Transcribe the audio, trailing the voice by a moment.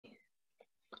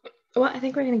Well, I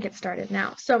think we're going to get started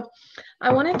now. So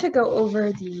I wanted to go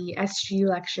over the SGU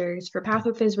lectures for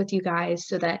Pathophys with you guys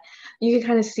so that you can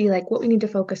kind of see like what we need to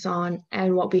focus on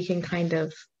and what we can kind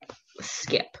of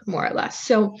skip more or less.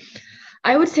 So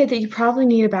I would say that you probably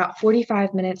need about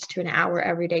 45 minutes to an hour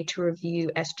every day to review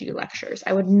SGU lectures.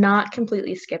 I would not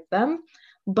completely skip them,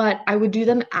 but I would do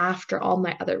them after all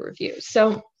my other reviews.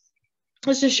 So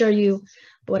let's just show you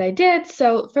what I did.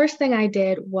 So first thing I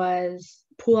did was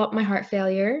pull up my heart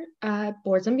failure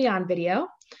boards and beyond video.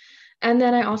 And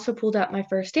then I also pulled up my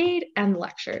first aid and the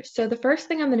lectures. So the first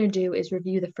thing I'm going to do is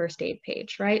review the first aid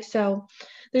page, right? So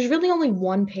there's really only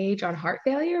one page on heart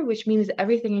failure, which means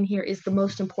everything in here is the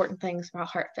most important things about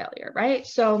heart failure, right?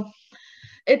 So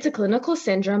it's a clinical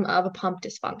syndrome of a pump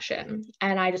dysfunction.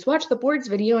 And I just watched the boards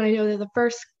video and I know that the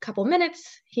first couple minutes,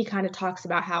 he kind of talks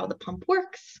about how the pump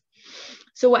works.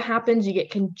 So what happens, you get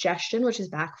congestion, which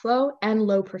is backflow, and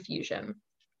low perfusion.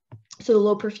 So the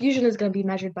low perfusion is going to be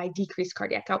measured by decreased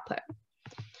cardiac output.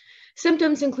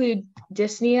 Symptoms include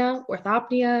dyspnea,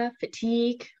 orthopnea,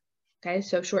 fatigue, okay,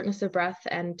 so shortness of breath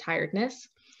and tiredness.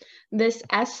 This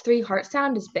S3 heart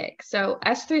sound is big. So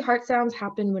S3 heart sounds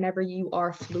happen whenever you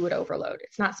are fluid overload.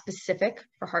 It's not specific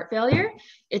for heart failure.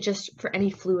 It's just for any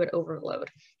fluid overload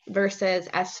versus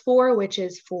S4, which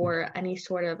is for any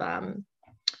sort of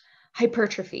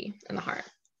hypertrophy in the heart.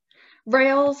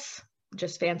 RAAS,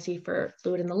 just fancy for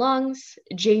fluid in the lungs,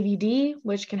 JVD,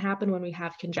 which can happen when we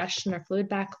have congestion or fluid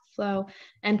backflow,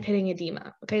 and pitting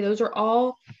edema. Okay, those are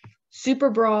all super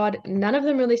broad, none of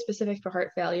them really specific for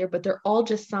heart failure, but they're all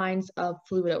just signs of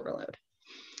fluid overload.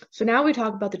 So now we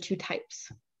talk about the two types,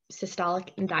 systolic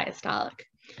and diastolic.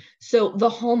 So the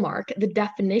hallmark, the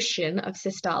definition of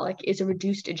systolic is a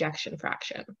reduced ejection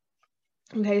fraction.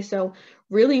 Okay, so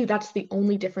really that's the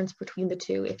only difference between the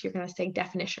two if you're going to say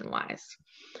definition-wise.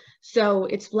 So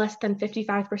it's less than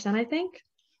 55%, I think.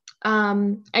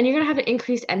 And you're going to have an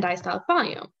increased end diastolic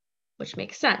volume, which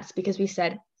makes sense because we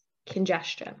said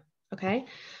congestion, okay?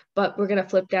 But we're going to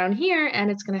flip down here and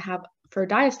it's going to have, for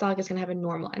diastolic, it's going to have a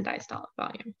normal end diastolic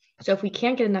volume. So if we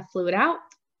can't get enough fluid out,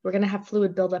 we're going to have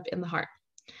fluid buildup in the heart.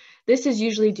 This is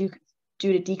usually due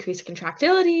to decreased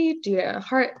contractility, due to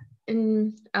heart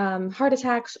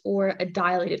attacks, or a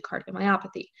dilated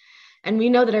cardiomyopathy. And we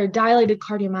know that our dilated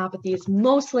cardiomyopathy is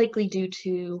most likely due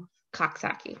to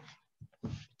Coxsackie,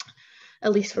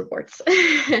 at least for boards.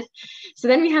 So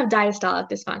then we have diastolic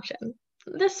dysfunction.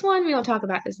 This one we don't talk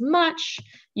about as much.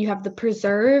 You have the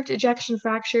preserved ejection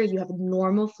fraction. You have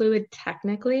normal fluid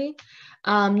technically.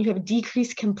 You have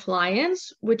decreased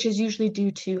compliance, which is usually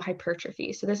due to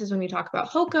hypertrophy. So this is when we talk about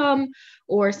HOCM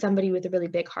or somebody with a really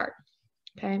big heart,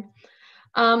 okay?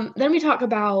 Then we talk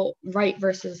about right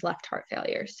versus left heart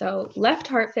failure. So left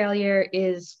heart failure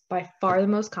is by far the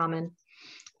most common.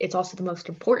 It's also the most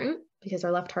important because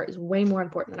our left heart is way more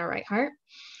important than our right heart.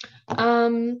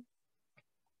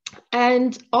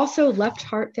 And also left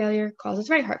heart failure causes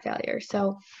right heart failure.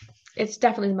 So it's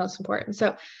definitely the most important.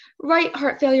 So right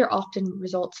heart failure often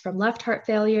results from left heart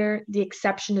failure. The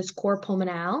exception is cor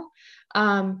pulmonale,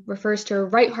 refers to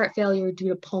right heart failure due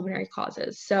to pulmonary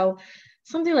causes. So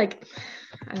something like,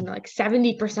 I don't know, like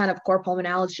 70% of cor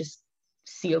pulmonale is just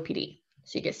COPD.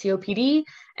 So you get COPD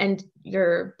and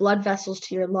your blood vessels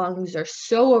to your lungs are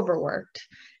so overworked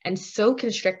and so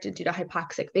constricted due to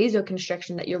hypoxic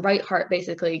vasoconstriction that your right heart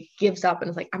basically gives up and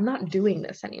is like, I'm not doing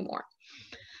this anymore.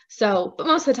 So, but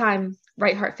most of the time,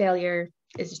 right heart failure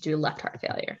is just due to left heart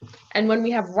failure. And when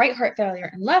we have right heart failure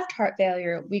and left heart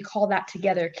failure, we call that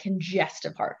together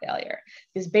congestive heart failure.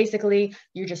 Because basically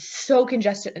you're just so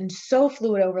congested and so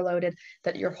fluid overloaded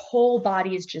that your whole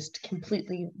body is just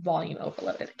completely volume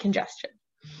overloaded, congestion.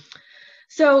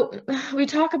 So we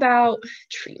talk about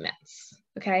treatments,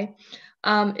 okay?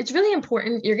 It's really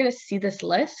important. You're going to see this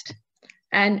list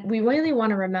and we really want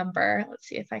to remember, let's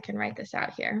see if I can write this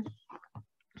out here.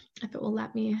 If it will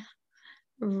let me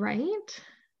write.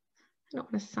 I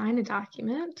don't want to sign a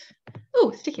document.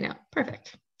 Oh, sticky note.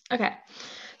 Perfect. Okay.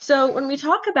 So when we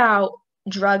talk about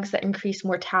drugs that increase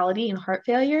mortality in heart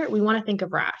failure, we want to think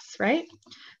of RAAS, right?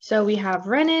 So we have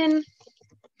renin,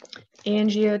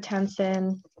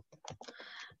 angiotensin,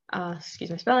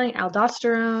 excuse my spelling,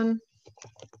 aldosterone,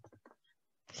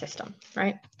 system,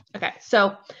 right? Okay.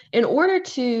 So in order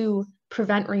to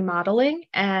prevent remodeling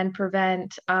and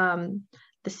prevent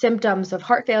the symptoms of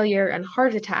heart failure and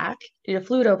heart attack due to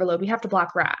fluid overload, we have to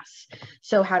block RAAS.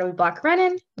 So how do we block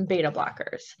renin? Beta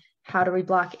blockers. How do we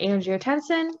block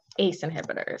angiotensin? ACE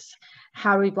inhibitors.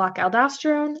 How do we block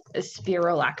aldosterone?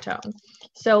 Spironolactone.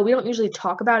 So we don't usually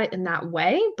talk about it in that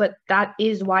way, but that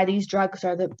is why these drugs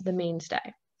are the mainstay.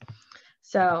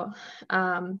 So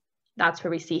That's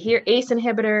where we see here ACE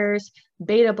inhibitors,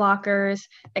 beta blockers,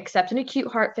 except in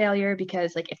acute heart failure,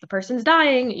 because like if the person's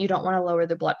dying, you don't want to lower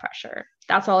the blood pressure.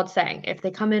 That's all it's saying. If they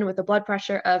come in with a blood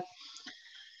pressure of,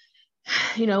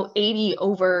 80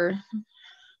 over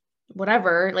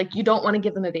whatever, like you don't want to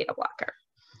give them a beta blocker.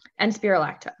 And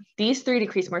spironolactone. These 3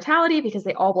 decrease mortality because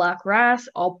they all block RAAS,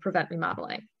 all prevent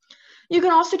remodeling. You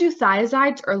can also do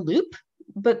thiazides or loop,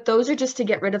 but those are just to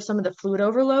get rid of some of the fluid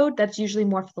overload. That's usually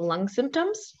more for the lung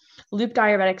symptoms. Loop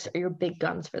diuretics are your big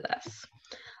guns for this.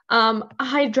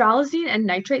 Hydralazine and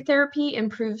nitrate therapy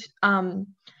improves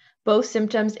both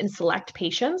symptoms in select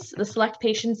patients. The select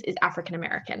patients is African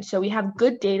American. So we have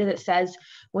good data that says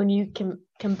when you can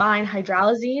combine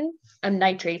hydralazine and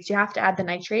nitrates, you have to add the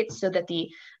nitrates so that the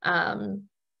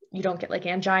you don't get like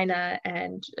angina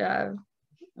and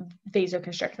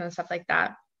vasoconstriction and stuff like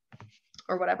that,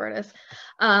 or whatever it is.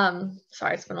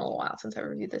 Sorry, it's been a little while since I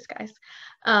reviewed this, guys.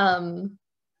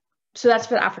 So that's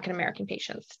for the African American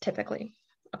patients typically.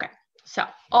 Okay, so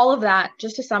all of that,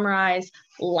 just to summarize,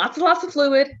 lots and lots of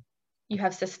fluid. You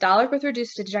have systolic with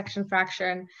reduced ejection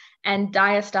fraction and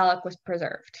diastolic with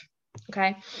preserved.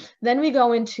 Okay, then we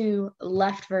go into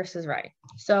left versus right.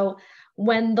 So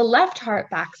when the left heart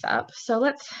backs up, so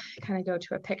let's kind of go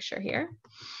to a picture here.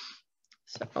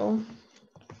 So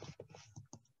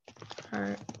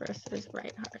heart versus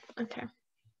right heart. Okay.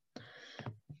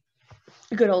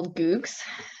 Good old Googs.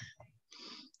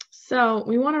 So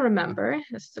we want to remember,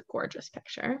 this is a gorgeous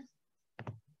picture.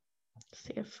 Let's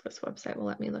see if this website will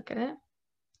let me look at it.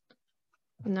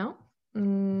 No?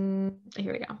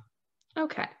 Here we go.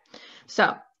 Okay.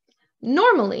 So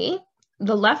normally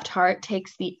the left heart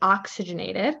takes the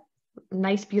oxygenated,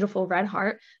 nice, beautiful red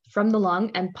heart from the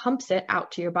lung and pumps it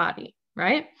out to your body,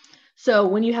 right? So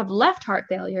when you have left heart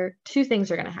failure, 2 things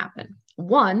are going to happen.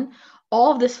 1,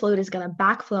 all of this fluid is going to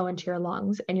backflow into your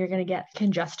lungs and you're going to get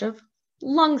congestive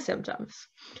lung symptoms.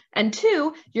 And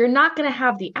 2, you're not going to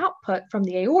have the output from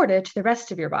the aorta to the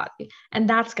rest of your body. And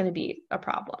that's going to be a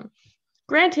problem.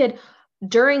 Granted,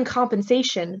 during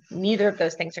compensation, neither of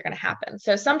those things are going to happen.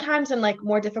 So sometimes in like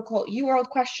more difficult UWorld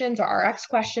questions or RX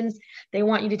questions, they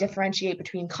want you to differentiate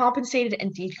between compensated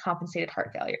and decompensated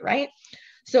heart failure, right?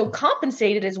 So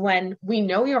compensated is when we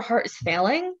know your heart is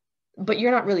failing, but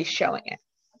you're not really showing it.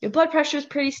 Your blood pressure is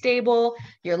pretty stable,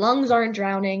 your lungs aren't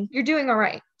drowning, you're doing all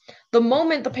right. The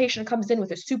moment the patient comes in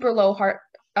with a super low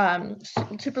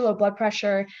blood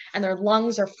pressure and their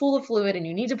lungs are full of fluid and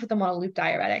you need to put them on a loop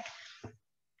diuretic,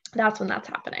 that's when that's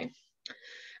happening.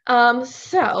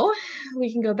 So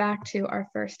we can go back to our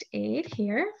first aid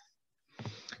here.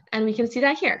 And we can see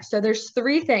that here. So there's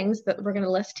 3 things that we're going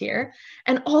to list here.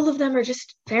 And all of them are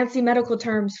just fancy medical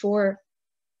terms for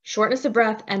shortness of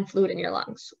breath and fluid in your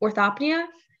lungs. Orthopnea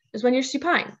is when you're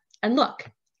supine. And look,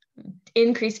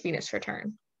 increased venous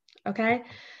return. Okay.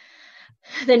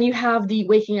 Then you have the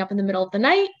waking up in the middle of the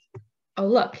night. Oh,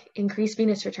 look, increased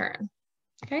venous return.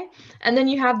 Okay. And then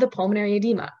you have the pulmonary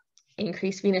edema,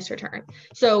 increased venous return.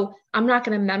 So I'm not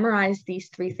going to memorize these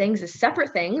 3 things as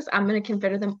separate things. I'm going to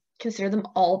consider them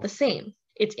all the same.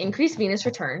 It's increased venous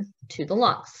return to the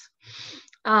lungs.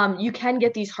 You can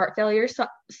get these heart failure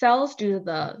cells due to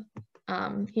the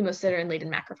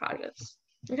hemosiderin-laden macrophages,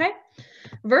 okay?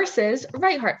 Versus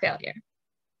right heart failure.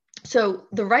 So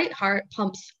the right heart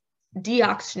pumps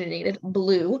deoxygenated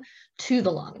blue to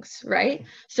the lungs, right?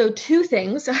 So 2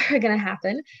 things are going to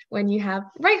happen when you have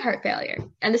right heart failure,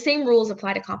 and the same rules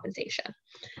apply to compensation.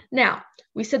 Now,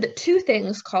 we said that 2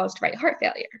 things caused right heart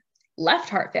failure: left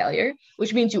heart failure,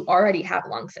 which means you already have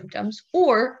lung symptoms,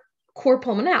 or cor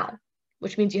pulmonale,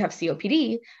 which means you have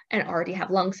COPD and already have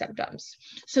lung symptoms.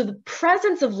 So the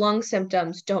presence of lung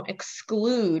symptoms don't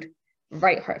exclude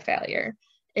right heart failure.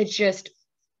 It's just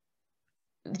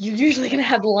you're usually going to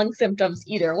have lung symptoms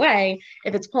either way.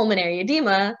 If it's pulmonary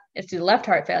edema, it's due to left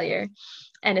heart failure.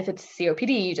 And if it's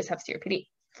COPD, you just have COPD,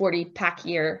 40-pack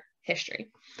year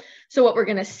history. So what we're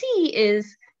going to see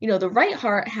is, the right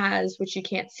heart has, which you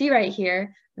can't see right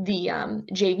here, the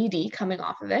JVD coming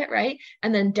off of it, right?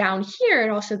 And then down here, it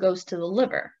also goes to the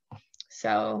liver.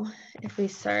 So if we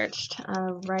searched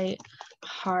right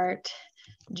heart,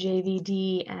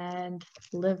 JVD, and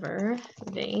liver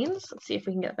veins, let's see if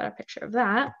we can get a better picture of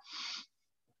that.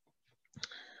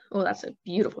 Oh, that's a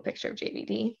beautiful picture of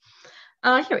JVD.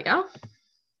 Here we go.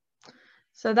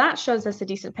 So that shows us a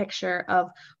decent picture of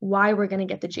why we're going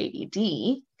to get the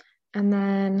JVD. And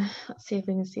then let's see if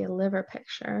we can see a liver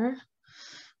picture.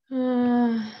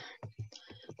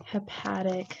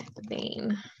 Hepatic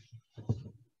vein.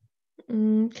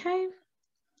 Okay.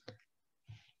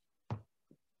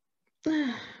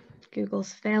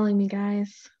 Google's failing me,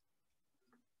 guys.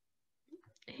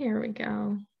 Here we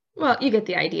go. Well, you get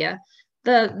the idea.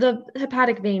 The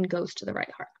hepatic vein goes to the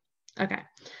right heart. Okay,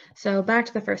 so back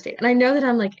to the first aid. And I know that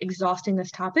I'm like exhausting this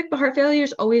topic, but heart failure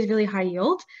is always really high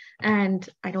yield, and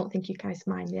I don't think you guys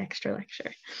mind the extra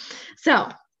lecture. So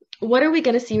what are we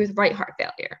going to see with right heart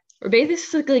failure? We're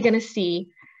basically going to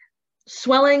see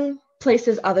swelling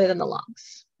places other than the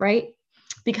lungs, right?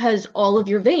 Because all of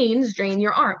your veins drain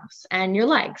your arms and your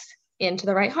legs into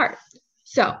the right heart.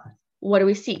 So what do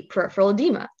we see? Peripheral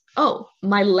edema. Oh,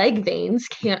 my leg veins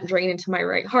can't drain into my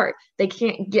right heart. They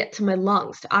can't get to my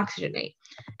lungs to oxygenate.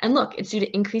 And look, it's due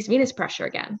to increased venous pressure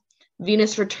again.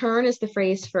 Venous return is the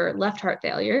phrase for left heart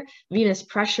failure. Venous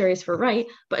pressure is for right,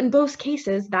 but in both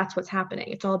cases, that's what's happening.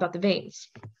 It's all about the veins.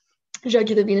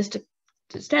 Jugular venous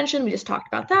distension, we just talked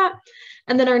about that.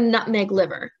 And then our nutmeg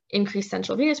liver, increased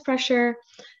central venous pressure,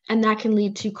 and that can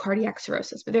lead to cardiac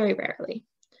cirrhosis, but very rarely.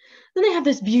 Then they have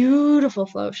this beautiful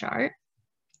flow chart,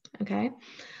 okay?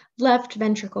 Left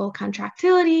ventricle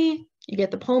contractility, you get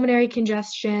the pulmonary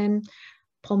congestion,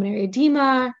 pulmonary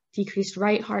edema, decreased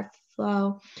right heart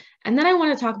flow. And then I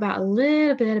want to talk about a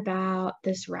little bit about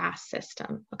this RAAS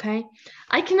system, okay?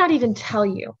 I cannot even tell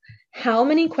you how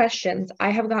many questions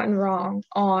I have gotten wrong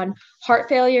on heart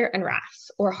failure and RAAS,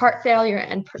 or heart failure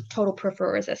and total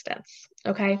peripheral resistance,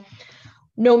 okay?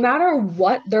 No matter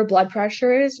what their blood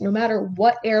pressure is, no matter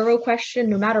what arrow question,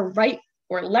 no matter right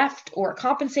or left or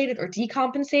compensated or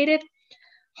decompensated,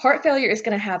 heart failure is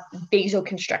going to have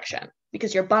vasoconstriction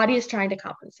because your body is trying to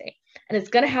compensate, and it's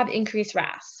going to have increased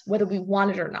RAAS, whether we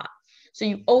want it or not. So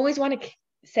you always want to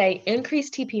say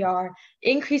increased TPR,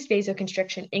 increased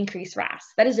vasoconstriction, increased RAAS.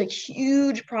 That is a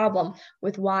huge problem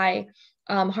with why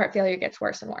heart failure gets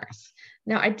worse and worse.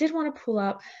 Now, I did want to pull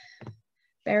up,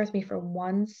 bear with me for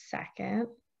 1 second.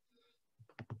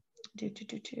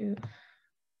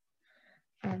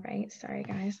 All right, sorry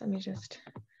guys, let me just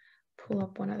pull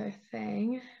up one other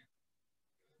thing.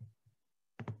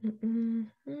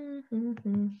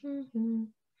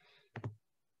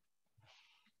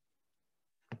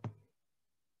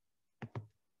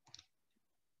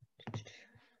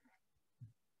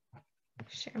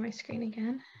 Share my screen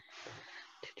again.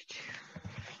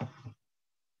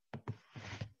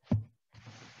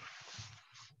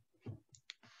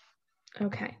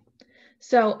 Okay,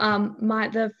 so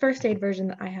the first aid version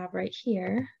that I have right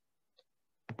here.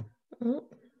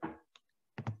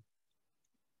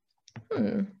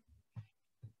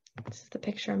 This is the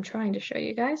picture I'm trying to show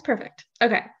you guys. Perfect.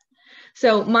 Okay.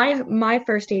 So my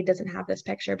first aid doesn't have this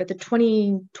picture, but the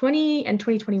 2020 and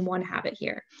 2021 have it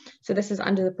here. So this is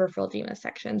under the peripheral edema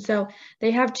section. So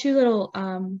they have two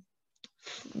little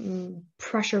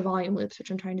pressure volume loops, which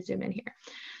I'm trying to zoom in here.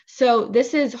 So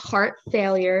this is heart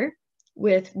failure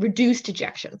with reduced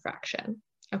ejection fraction.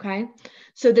 Okay.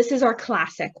 So this is our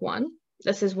classic one.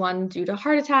 This is one due to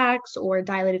heart attacks or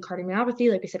dilated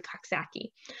cardiomyopathy, like we said, Coxsackie.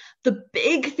 The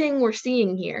big thing we're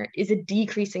seeing here is a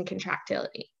decrease in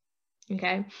contractility,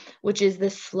 okay, which is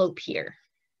this slope here.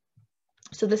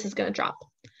 So this is going to drop.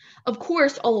 Of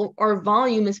course, all our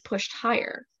volume is pushed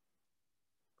higher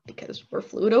because we're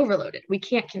fluid overloaded. We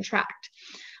can't contract.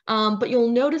 But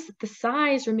you'll notice that the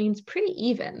size remains pretty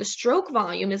even. The stroke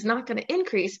volume is not going to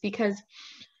increase because,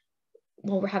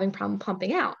 well, we're having problem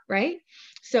pumping out, right?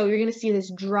 So you're going to see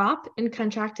this drop in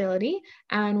contractility,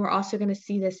 and we're also going to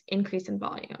see this increase in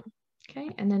volume,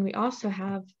 okay? And then we also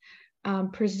have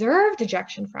preserved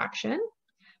ejection fraction,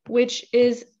 which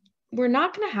is, we're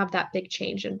not going to have that big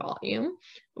change in volume.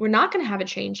 We're not going to have a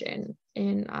change in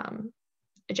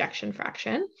ejection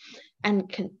fraction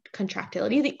and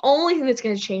contractility. The only thing that's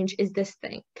going to change is this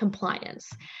thing, compliance.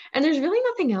 And there's really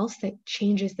nothing else that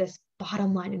changes this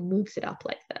bottom line and moves it up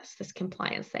like this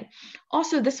compliance thing.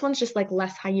 Also, this one's just like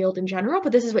less high yield in general,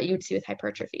 but this is what you would see with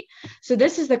hypertrophy. So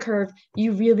this is the curve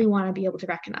you really want to be able to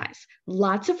recognize.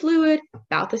 Lots of fluid,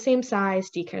 about the same size,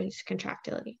 decreased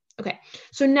contractility. Okay,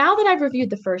 so now that I've reviewed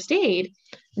the first aid,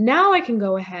 now I can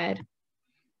go ahead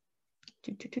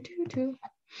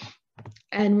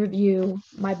and review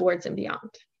my boards and beyond.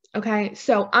 Okay,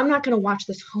 so I'm not going to watch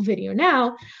this whole video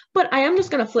now, but I am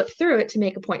just going to flip through it to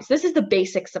make a point. So this is the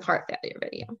basics of heart failure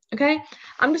video. Okay,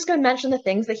 I'm just going to mention the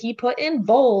things that he put in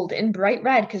bold, in bright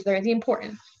red, because they're the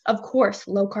important. Of course,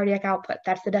 low cardiac output.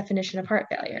 That's the definition of heart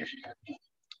failure.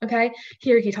 Okay,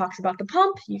 here he talks about the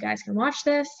pump. You guys can watch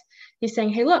this. He's saying,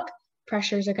 hey, look,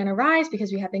 pressures are going to rise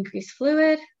because we have increased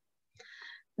fluid.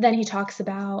 Then he talks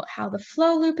about how the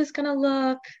flow loop is going to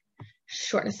look.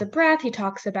 Shortness of breath. He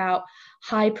talks about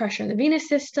high pressure in the venous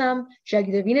system,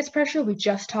 jugular venous pressure. We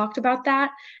just talked about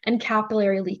that, and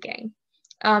capillary leaking.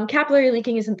 Capillary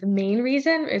leaking isn't the main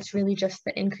reason. It's really just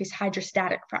the increased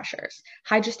hydrostatic pressures.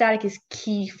 Hydrostatic is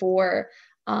key for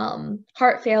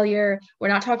heart failure. We're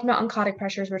not talking about oncotic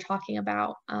pressures. We're talking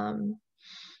about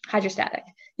hydrostatic.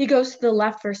 He goes to the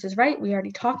left versus right. We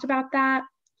already talked about that.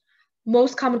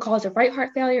 Most common cause of right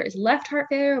heart failure is left heart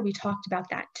failure. We talked about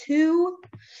that too.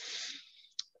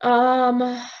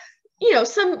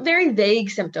 Some very vague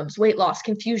symptoms, weight loss,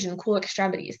 confusion, cool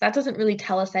extremities. That doesn't really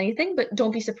tell us anything, but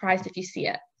don't be surprised if you see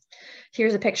it.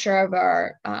 Here's a picture of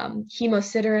our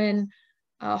hemosiderin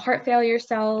heart failure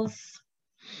cells,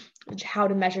 how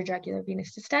to measure jugular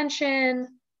venous distension,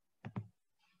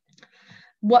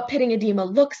 what pitting edema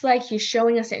looks like. He's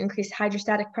showing us an increased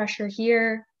hydrostatic pressure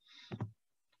here.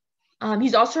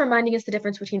 He's also reminding us the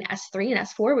difference between S3 and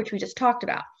S4, which we just talked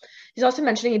about. He's also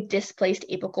mentioning a displaced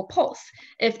apical pulse.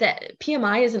 If the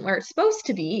PMI isn't where it's supposed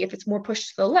to be, if it's more pushed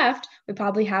to the left, we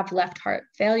probably have left heart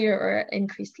failure or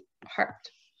increased heart.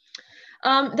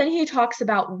 Then he talks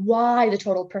about why the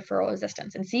total peripheral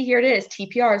resistance. And see, here it is.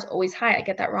 TPR is always high. I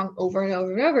get that wrong over and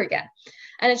over and over again.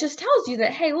 And it just tells you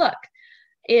that, hey, look,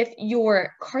 if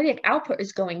your cardiac output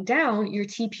is going down, your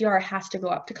TPR has to go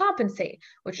up to compensate,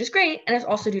 which is great. And it's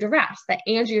also due to RAAS. That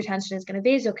angiotensin is going to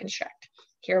vasoconstrict.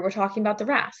 Here we're talking about the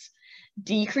RAAS.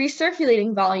 Decreased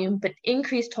circulating volume, but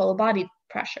increased total body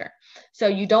pressure. So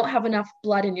you don't have enough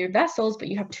blood in your vessels, but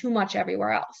you have too much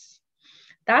everywhere else.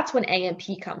 That's when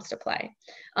AMP comes to play.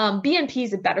 BNP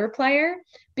is a better player.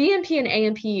 BNP and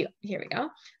AMP, here we go.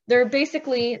 They're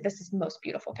basically, this is the most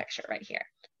beautiful picture right here.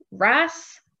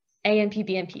 RAAS, AMP,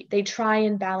 BNP, they try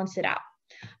and balance it out.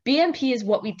 BNP is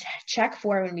what we check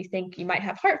for when we think you might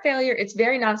have heart failure. It's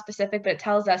very nonspecific, but it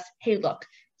tells us, hey, look,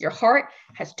 your heart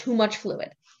has too much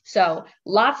fluid. So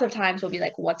lots of times we'll be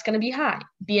like, what's going to be high?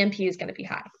 BNP is going to be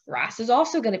high. RAAS is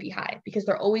also going to be high because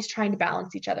they're always trying to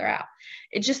balance each other out.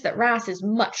 It's just that RAAS is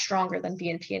much stronger than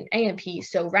BNP and AMP,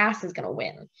 so RAAS is going to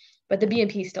win, but the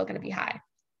BNP is still going to be high.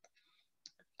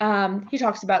 He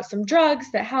talks about some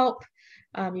drugs that help.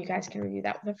 You guys can review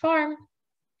that with a farm.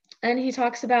 And he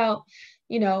talks about,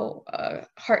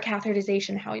 heart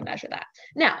catheterization, how we measure that.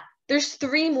 Now, there's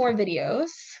 3 more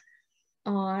videos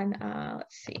on,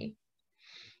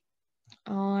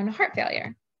 on heart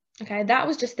failure. Okay, that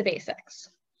was just the basics.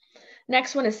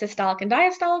 Next one is systolic and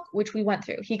diastolic, which we went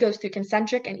through. He goes through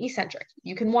concentric and eccentric.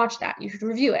 You can watch that. You should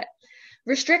review it.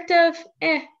 Restrictive,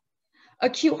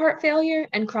 Acute heart failure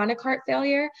and chronic heart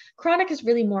failure. Chronic is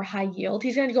really more high yield.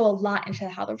 He's going to go a lot into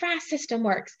how the RAAS system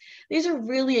works. These are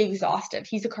really exhaustive.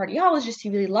 He's a cardiologist.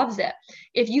 He really loves it.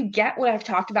 If you get what I've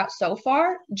talked about so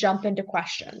far, jump into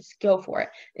questions. Go for it.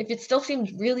 If it still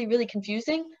seems really, really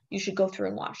confusing, you should go through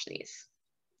and watch these.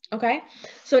 Okay?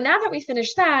 So now that we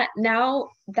finished that,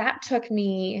 that took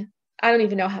me, I don't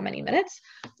even know how many minutes,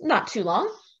 not too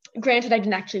long. Granted, I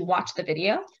didn't actually watch the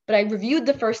video, but I reviewed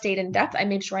the first aid in depth. I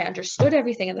made sure I understood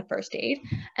everything in the first aid,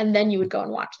 and then you would go and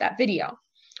watch that video.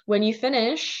 When you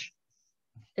finish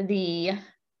the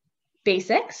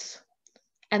basics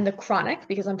and the chronic,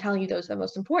 because I'm telling you those are the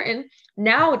most important,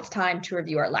 now it's time to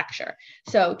review our lecture.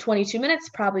 So 22 minutes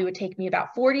probably would take me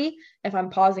about 40 if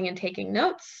I'm pausing and taking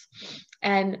notes.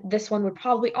 And this one would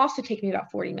probably also take me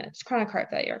about 40 minutes, chronic heart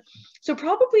failure. So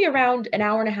probably around an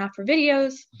hour and a half for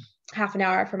videos, half an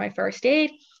hour for my first aid,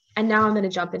 and now I'm going to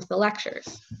jump into the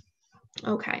lectures.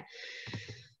 Okay.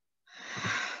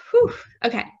 Whew.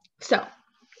 Okay, so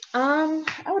I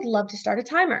would love to start a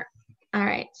timer. All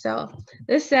right, so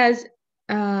this says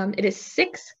it is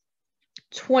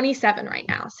 6:27 right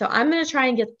now. So I'm going to try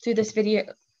and get through this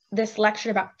lecture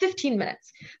in about 15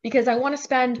 minutes because I want to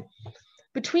spend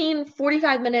between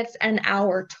 45 minutes and an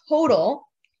hour total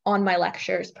on my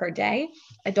lectures per day.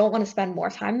 I don't want to spend more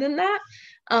time than that.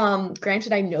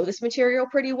 Granted, I know this material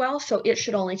pretty well, so it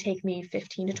should only take me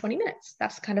 15 to 20 minutes.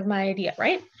 That's kind of my idea,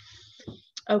 right?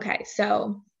 Okay,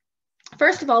 so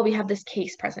first of all, we have this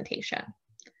case presentation.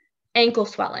 Ankle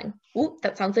swelling. Ooh,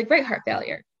 that sounds like right heart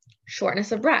failure.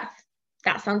 Shortness of breath.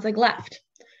 That sounds like left.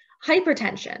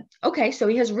 Hypertension. Okay, so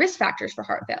he has risk factors for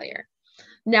heart failure.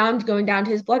 Now I'm going down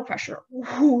to his blood pressure.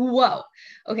 Whoa.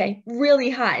 Okay, really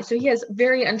high. So he has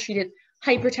very untreated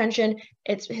hypertension.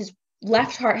 It's his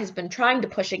left heart has been trying to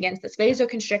push against this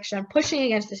vasoconstriction, pushing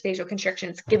against this vasoconstriction,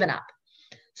 it's given up.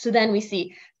 So then we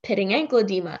see pitting ankle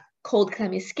edema, cold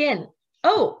clammy skin.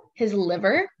 Oh, his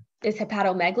liver is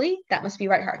hepatomegaly. That must be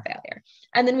right heart failure.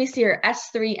 And then we see our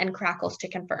S3 and crackles to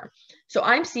confirm. So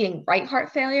I'm seeing right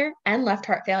heart failure and left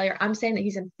heart failure. I'm saying that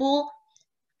he's in full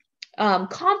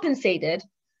compensated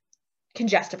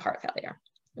congestive heart failure.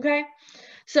 Okay,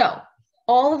 so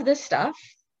all of this stuff,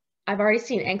 I've already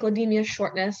seen ankle edema,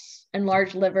 shortness,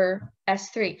 enlarged liver,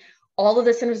 S3. All of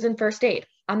this is in first aid.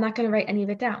 I'm not going to write any of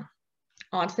it down.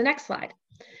 On to the next slide.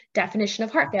 Definition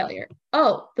of heart failure.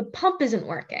 Oh, the pump isn't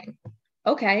working.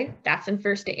 Okay, that's in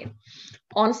first aid.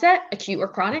 Onset, acute or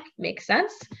chronic, makes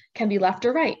sense. Can be left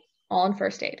or right, all in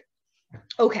first aid.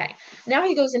 Okay, now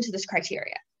he goes into this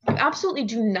criteria. You absolutely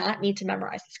do not need to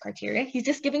memorize this criteria. He's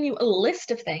just giving you a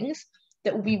list of things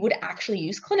that we would actually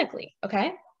use clinically,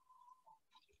 okay?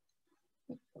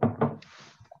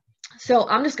 So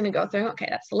I'm just going to go through, okay,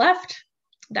 that's left,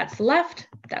 that's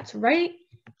right,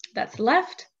 that's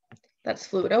left, that's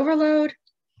fluid overload,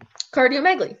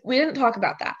 cardiomegaly. We didn't talk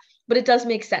about that, but it does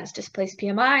make sense. Displaced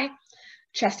PMI,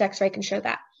 chest x-ray can show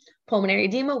that. Pulmonary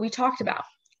edema, we talked about.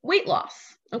 Weight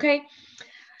loss, okay?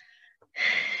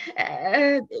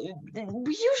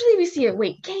 Usually we see a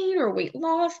weight gain or weight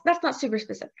loss. That's not super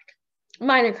specific.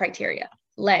 Minor criteria,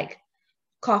 leg,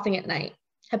 coughing at night,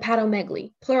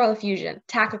 hepatomegaly, pleural effusion,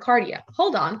 tachycardia.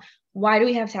 Hold on, why do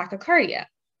we have tachycardia?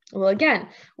 Well, again,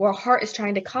 our heart is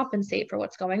trying to compensate for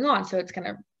what's going on, so it's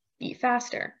gonna beat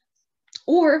faster.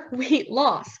 Or weight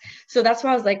loss. So that's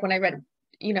why I was like, when I read,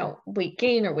 weight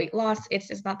gain or weight loss,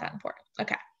 it's not that important.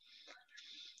 Okay.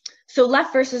 So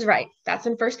left versus right, that's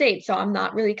in first aid. So I'm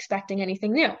not really expecting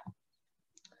anything new.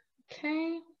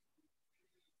 Okay.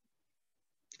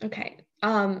 Okay.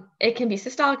 It can be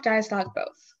systolic, diastolic,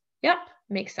 both. Yep,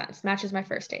 makes sense. Matches my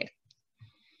first aid.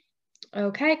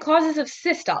 Okay, causes of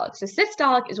systolic. So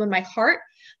systolic is when my heart,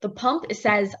 the pump, it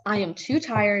says I am too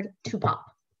tired to pump.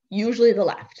 Usually the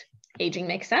left. Aging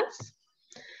makes sense.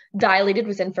 Dilated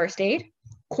was in first aid.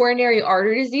 Coronary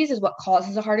artery disease is what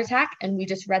causes a heart attack, and we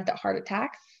just read that heart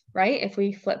attack, right? If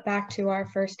we flip back to our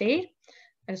first aid,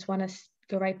 I just want to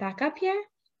go right back up here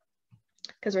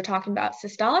because we're talking about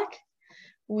systolic.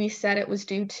 We said it was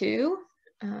due to,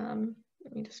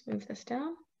 let me just move this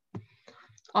down,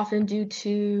 often due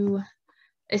to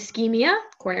ischemia,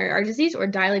 coronary artery disease, or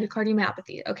dilated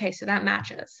cardiomyopathy. Okay, so that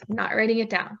matches. I'm not writing it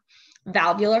down.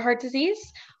 Valvular heart disease,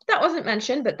 that wasn't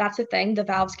mentioned, but that's a thing. The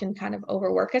valves can kind of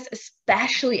overwork us,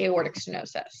 especially aortic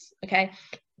stenosis, okay?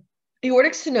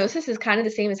 Aortic stenosis is kind of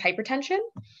the same as hypertension.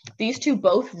 These two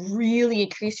both really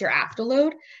increase your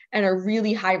afterload and are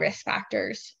really high risk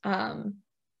factors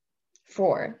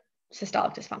for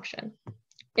systolic dysfunction.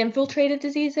 Infiltrative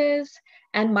diseases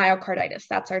and myocarditis,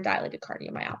 that's our dilated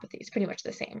cardiomyopathy. It's pretty much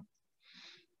the same.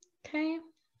 Okay.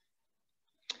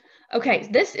 Okay,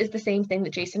 this is the same thing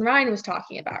that Jason Ryan was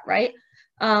talking about, right?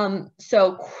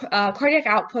 Cardiac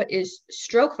output is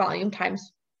stroke volume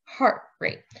times heart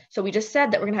rate. So we just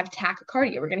said that we're going to have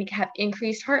tachycardia. We're going to have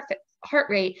increased heart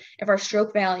rate if our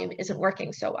stroke volume isn't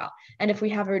working so well. And if we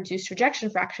have a reduced ejection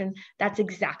fraction, that's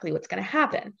exactly what's going to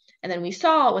happen. And then we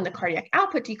saw when the cardiac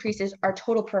output decreases, our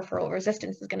total peripheral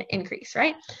resistance is going to increase,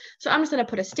 right? So I'm just going to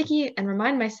put a sticky and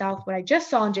remind myself what I just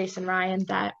saw in Jason Ryan,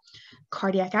 that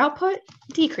cardiac output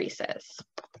decreases.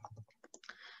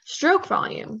 Stroke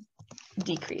volume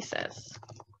decreases.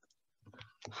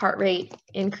 Heart rate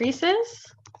increases.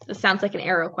 This sounds like an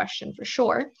arrow question for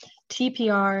sure.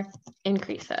 TPR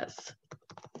increases.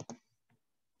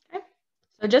 Okay.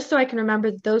 So just so I can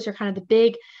remember, those are kind of the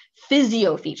big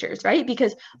physio features, right?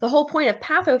 Because the whole point of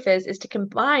pathophys is to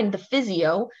combine the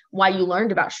physio, why you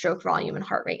learned about stroke volume and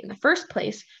heart rate in the first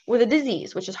place, with a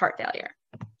disease, which is heart failure.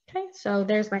 Okay, so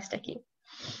there's my sticky.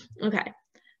 Okay,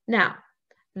 now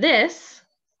this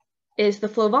is the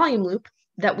flow volume loop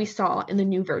that we saw in the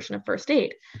new version of first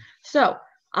aid. So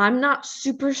I'm not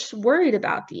super worried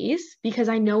about these because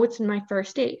I know it's in my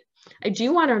first aid. I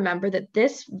do want to remember that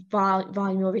this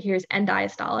volume over here is end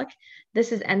diastolic,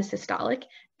 this is end systolic,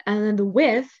 and then the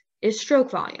width is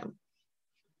stroke volume.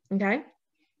 Okay,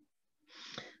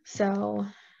 so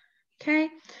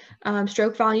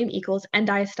stroke volume equals end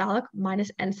diastolic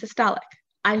minus end systolic.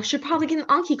 I should probably get an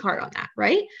Anki card on that,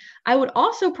 right? I would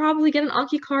also probably get an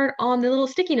Anki card on the little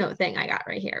sticky note thing I got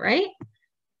right here, right?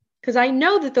 Because I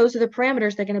know that those are the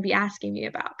parameters they're going to be asking me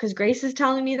about, because Grace is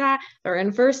telling me that they're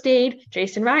in first aid,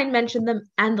 Jason Ryan mentioned them,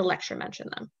 and the lecture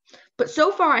mentioned them. But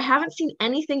so far, I haven't seen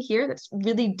anything here that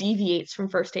really deviates from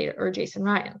first aid or Jason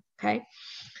Ryan, okay?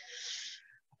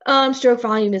 Stroke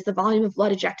volume is the volume of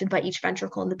blood ejected by each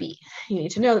ventricle in the beat. You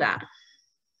need to know that,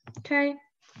 okay?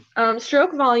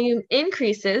 Stroke volume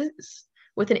increases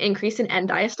with an increase in end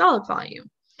diastolic volume.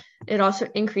 It also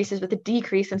increases with a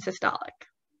decrease in systolic.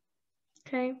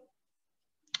 Okay.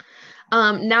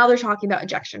 Now they're talking about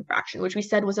ejection fraction, which we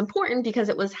said was important because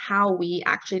it was how we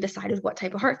actually decided what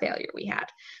type of heart failure we had,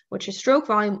 which is stroke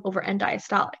volume over end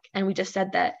diastolic. And we just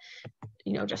said that,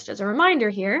 just as a reminder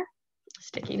here,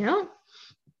 sticky note,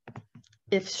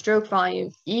 if stroke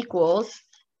volume equals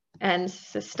end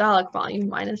systolic volume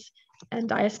minus end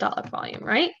diastolic volume,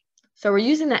 right? So we're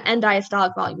using the end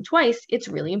diastolic volume twice. It's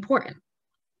really important,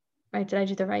 right? Did I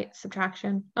do the right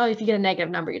subtraction? Oh, if you get a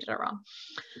negative number, you did it wrong.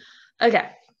 Okay.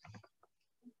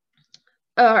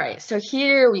 All right, so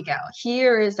here we go.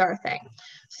 Here is our thing.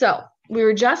 So we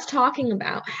were just talking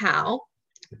about how,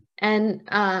 and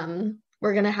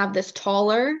we're going to have this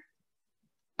taller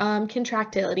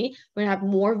contractility. We're going to have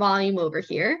more volume over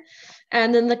here.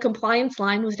 And then the compliance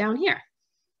line was down here.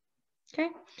 Okay,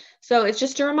 so it's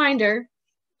just a reminder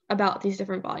about these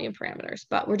different volume parameters,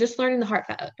 but we're just learning the heart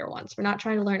failure ones. We're not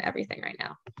trying to learn everything right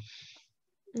now.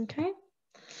 Okay.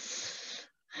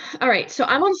 All right, so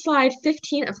I'm on slide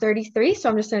 15 of 33, so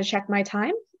I'm just going to check my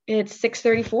time. It's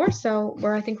 6:34, so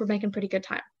I think we're making pretty good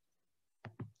time.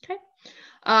 Okay.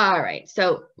 All right,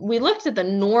 so we looked at the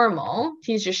normal.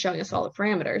 He's just showing us all the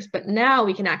parameters, but now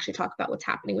we can actually talk about what's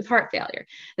happening with heart failure.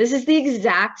 This is the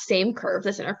exact same curve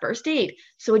that's in our first aid.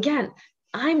 So again,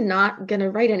 I'm not going to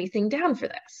write anything down for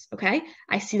this, okay?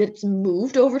 I see that it's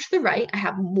moved over to the right. I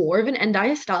have more of an end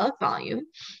diastolic volume.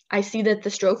 I see that the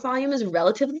stroke volume is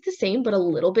relatively the same, but a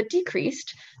little bit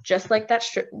decreased, just like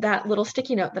that little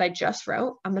sticky note that I just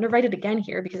wrote. I'm going to write it again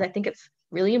here because I think it's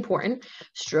really important.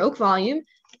 Stroke volume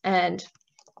and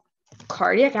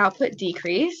cardiac output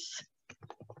decrease,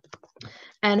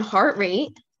 and heart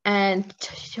rate and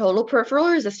total peripheral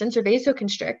resistance or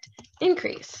vasoconstrict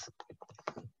increase.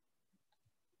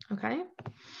 Okay,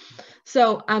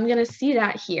 so I'm going to see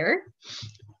that here.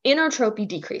 Inotropy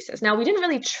decreases. Now, we didn't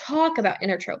really talk about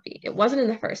inotropy. It wasn't in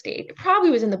the first aid. It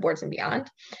probably was in the boards and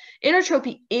beyond.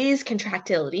 Inotropy is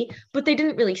contractility, but they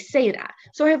didn't really say that.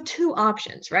 So I have two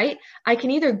options, right? I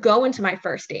can either go into my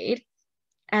first aid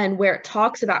and where it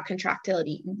talks about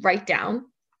contractility, write down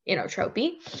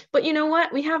inotropy. But you know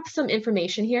what? We have some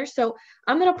information here. So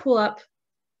I'm going to pull up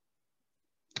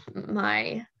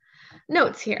my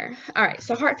notes here. All right,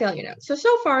 so heart failure notes.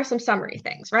 So far, some summary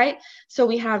things, right? So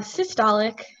we have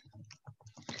systolic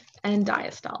and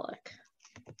diastolic.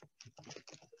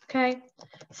 Okay,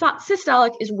 so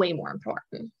systolic is way more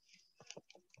important.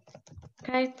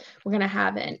 Okay, we're going to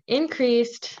have an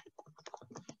increased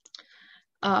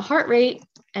heart rate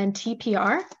and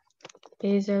TPR,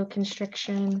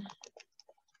 vasoconstriction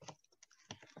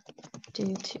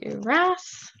due to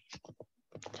RAAS,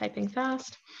 typing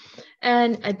fast,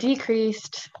 and a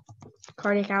decreased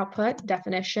cardiac output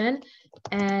definition.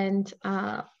 And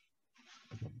come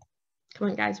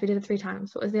on, guys, we did it 3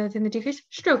 times. What was the other thing that decreased?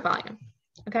 Stroke volume.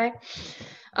 Okay.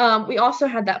 We also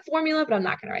had that formula, but I'm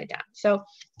not going to write it down. So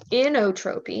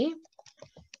inotropy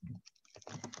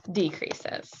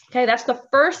decreases. Okay, that's the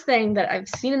first thing that I've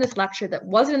seen in this lecture that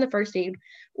wasn't in the first aid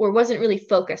or wasn't really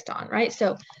focused on, right?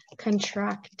 So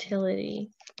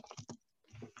contractility.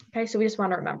 Okay, so we just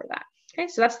want to remember that. Okay,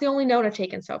 so that's the only note I've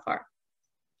taken so far.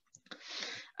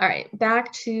 All right,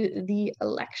 back to the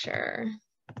lecture.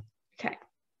 Okay,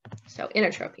 so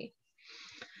inotropy.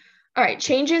 All right,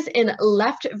 changes in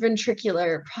left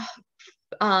ventricular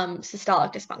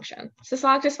systolic dysfunction.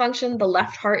 Systolic dysfunction, the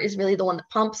left heart is really the one that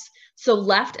pumps. So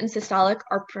left and systolic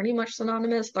are pretty much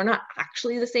synonymous. They're not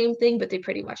actually the same thing, but they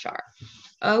pretty much are.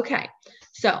 Okay,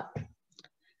 so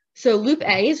loop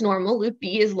A is normal, loop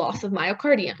B is loss of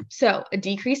myocardium. So a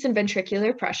decrease in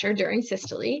ventricular pressure during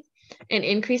systole, an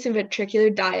increase in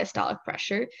ventricular diastolic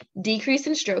pressure, decrease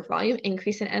in stroke volume,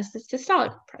 increase in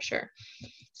systolic pressure.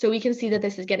 So we can see that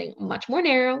this is getting much more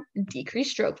narrow,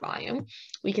 decreased stroke volume.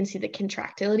 We can see the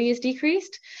contractility is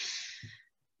decreased.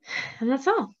 And that's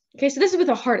all. Okay, so this is with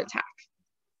a heart attack.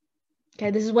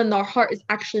 Okay, this is when the heart is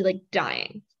actually like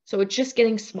dying. So it's just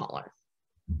getting smaller.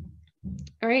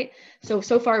 All right, so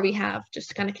far we have just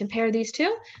to kind of compare these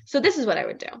two. So this is what I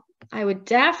would do. I would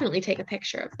definitely take a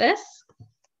picture of this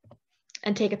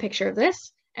and take a picture of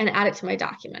this and add it to my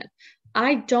document.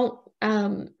 I don't,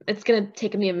 it's going to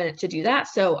take me a minute to do that.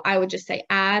 So I would just say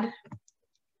add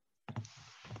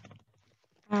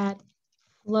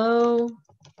flow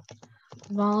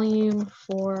volume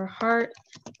for heart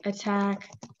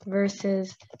attack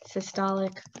versus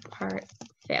systolic heart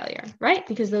failure, right?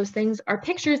 Because those things are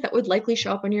pictures that would likely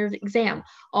show up on your exam.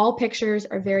 All pictures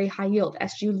are very high yield.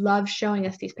 SGU loves showing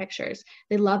us these pictures.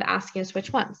 They love asking us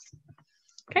which ones.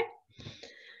 Okay.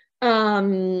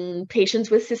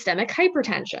 Patients with systemic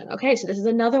hypertension. Okay, so this is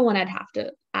another one I'd have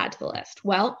to add to the list.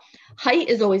 Well, height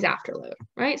is always afterload,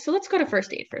 right? So let's go to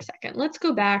first aid for a second. Let's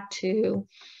go back to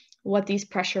what these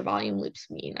pressure volume loops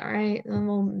mean, all right? And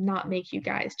we'll not make you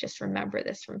guys just remember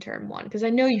this from term 1, because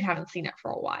I know you haven't seen it for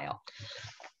a while.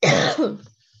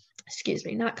 Excuse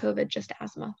me, not COVID, just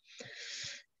asthma.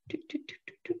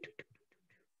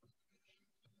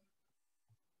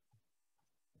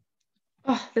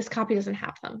 Oh, this copy doesn't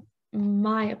have them.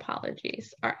 My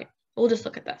apologies. All right, we'll just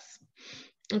look at this.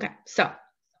 Okay, so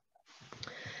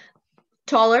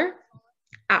taller,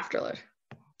 afterload.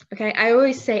 Okay, I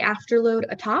always say afterload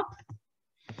atop.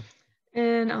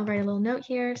 And I'll write a little note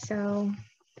here. So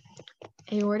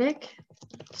aortic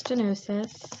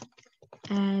stenosis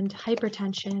and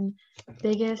hypertension,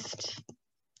 biggest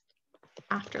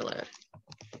afterload.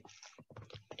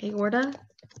 Aorta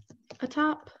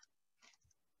atop,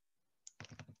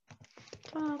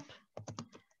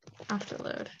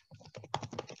 afterload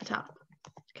atop.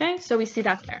 Okay, so we see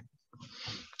that there.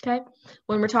 Okay,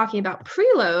 when we're talking about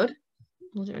preload,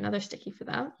 we'll do another sticky for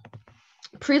that.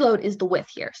 Preload is the width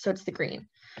here, so it's the green.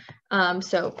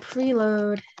 So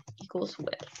preload equals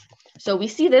width. So we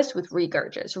see this with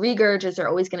regurges. Regurges are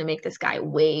always going to make this guy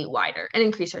way wider and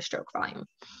increase our stroke volume.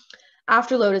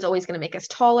 Afterload is always going to make us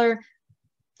taller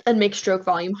and make stroke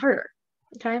volume harder.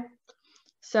 Okay,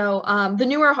 so the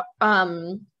newer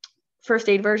first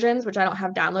aid versions, which I don't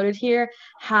have downloaded here,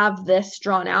 have this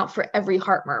drawn out for every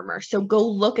heart murmur. So go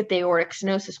look at the aortic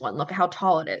stenosis one, look at how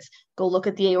tall it is. Go look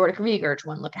at the aortic regurg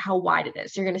one, look at how wide it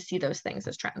is. You're going to see those things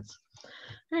as trends.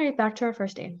 All right, back to our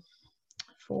first aid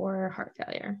for heart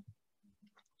failure.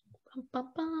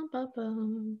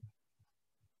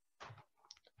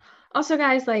 Also,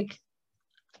 guys, like,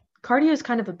 cardio is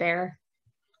kind of a bear.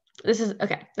 This is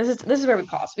where we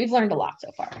pause. We've learned a lot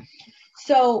so far.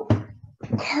 So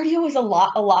cardio is a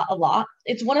lot.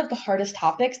 It's one of the hardest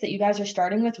topics that you guys are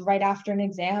starting with right after an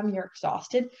exam. You're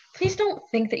exhausted. Please don't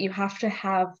think that you have to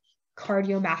have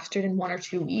cardio mastered in 1 or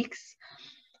 2 weeks.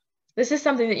 This is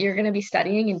something that you're going to be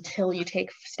studying until you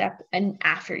take step and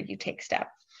after you take step.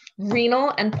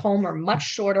 Renal and pulm are much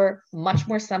shorter, much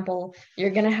more simple.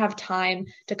 You're going to have time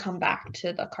to come back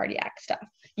to the cardiac stuff.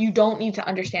 You don't need to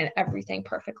understand everything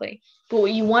perfectly. But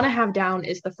what you want to have down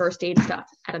is the first aid stuff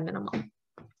at a minimum.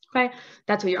 Okay,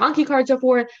 that's what your Anki cards are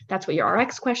for. That's what your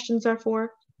RX questions are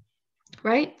for,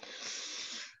 right?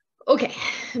 Okay,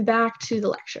 back to the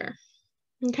lecture.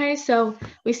 Okay, so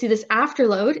we see this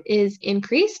afterload is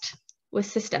increased with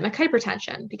systemic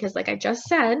hypertension because, like I just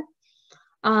said,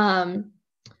 aortic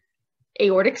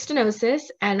stenosis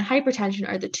and hypertension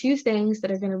are the 2 things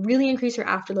that are going to really increase your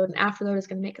afterload, and afterload is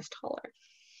going to make us taller.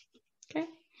 Okay,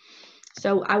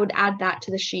 so I would add that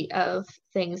to the sheet of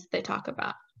things they talk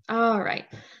about. All right,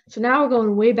 so now we're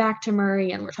going way back to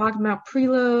Murray, and we're talking about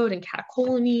preload and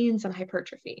catecholamines and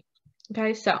hypertrophy.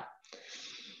 Okay, so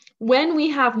when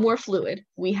we have more fluid,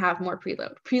 we have more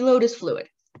preload. Preload is fluid.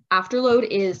 Afterload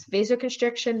is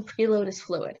vasoconstriction. Preload is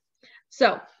fluid.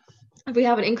 So if we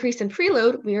have an increase in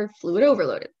preload, we are fluid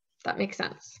overloaded. That makes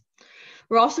sense.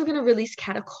 We're also going to release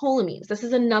catecholamines. This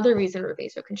is another reason we're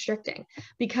vasoconstricting,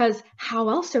 because how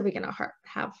else are we going to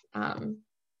have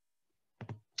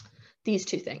these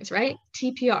 2 things, right?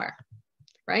 TPR,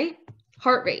 right?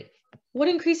 Heart rate. What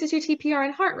increases your TPR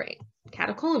and heart rate?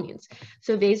 Catecholamines.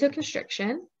 So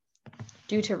vasoconstriction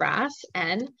due to RAAS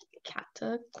and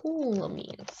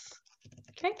catecholamines.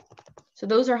 Okay, so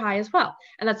those are high as well.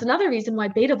 And that's another reason why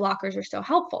beta blockers are so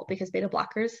helpful, because beta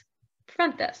blockers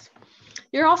prevent this.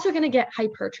 You're also going to get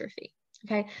hypertrophy.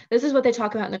 Okay, this is what they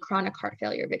talk about in the chronic heart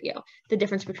failure video, the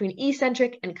difference between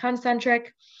eccentric and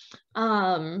concentric.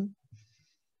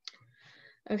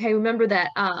 Okay, remember that,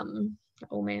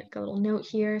 oh man, got a little note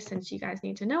here since you guys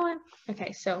need to know it.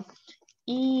 Okay, so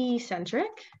eccentric,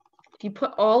 if you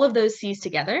put all of those C's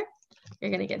together,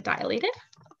 you're going to get dilated.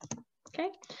 Okay,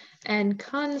 and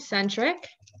concentric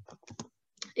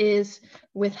is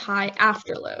with high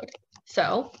afterload.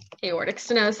 So aortic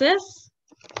stenosis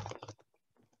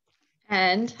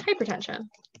and hypertension.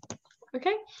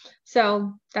 Okay,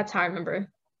 so that's how I remember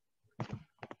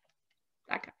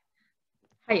that guy.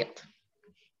 High yield.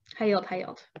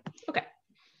 Okay.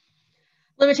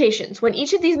 Limitations. When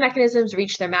each of these mechanisms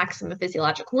reach their maximum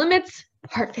physiological limits,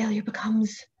 heart failure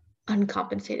becomes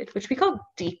uncompensated, which we call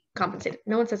decompensated.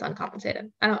 No one says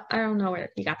uncompensated. I don't know where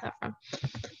you got that from.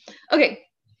 Okay,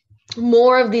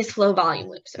 more of these flow volume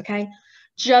loops, okay?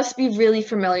 Just be really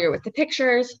familiar with the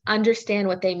pictures, understand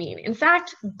what they mean. In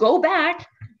fact, go back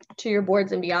to your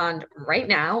boards and beyond right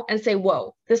now and say,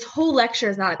 whoa, this whole lecture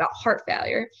is not about heart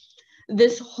failure.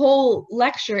 This whole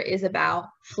lecture is about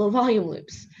flow volume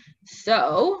loops.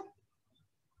 So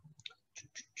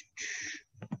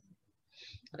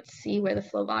let's see where the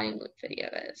flow volume loop video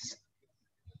is.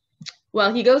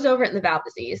 Well, he goes over it in the valve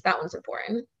disease. That one's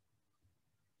important.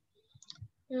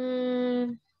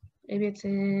 Maybe it's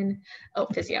in, oh,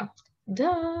 physio.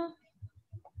 Duh.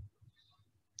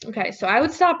 Okay, so I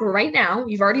would stop right now.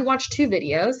 You've already watched 2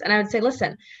 videos, and I would say,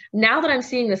 listen, now that I'm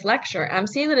seeing this lecture, I'm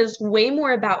seeing that it's way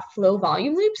more about flow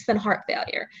volume loops than heart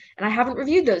failure, and I haven't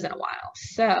reviewed those in a while.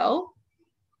 So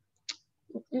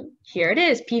here it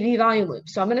is, PV volume loop.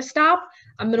 So I'm going to stop.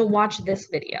 I'm going to watch this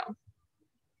video.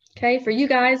 Okay, for you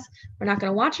guys, we're not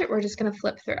going to watch it. We're just going to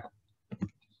flip through.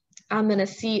 I'm going to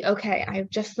see, okay, I've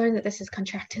just learned that this is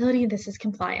contractility and this is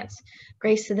compliance.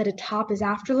 Grace said that a top is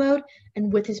afterload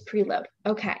and width is preload.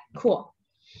 Okay, cool.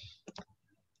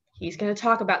 He's going to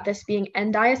talk about this being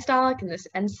end diastolic and this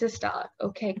end systolic.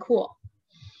 Okay, cool.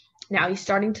 Now he's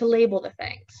starting to label the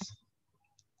things.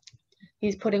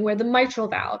 He's putting where the mitral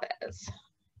valve is.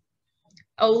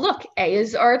 Oh, look, A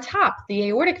is our top. The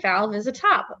aortic valve is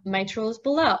atop. Mitral is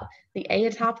below. The A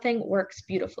atop thing works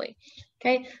beautifully.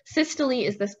 Okay, systole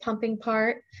is this pumping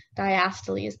part.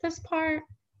 Diastole is this part.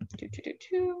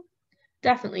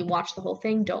 Definitely watch the whole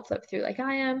thing. Don't flip through like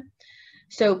I am.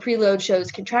 So preload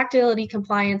shows contractility,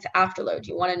 compliance, afterload.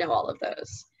 You want to know all of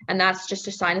those. And that's just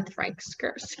a sign of the Frank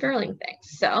Skirling thing.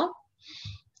 So,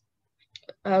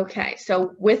 okay,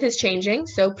 so width is changing,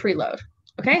 so preload.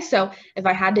 Okay, so if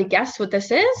I had to guess what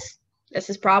this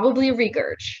is probably a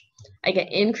regurg. I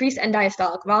get increased end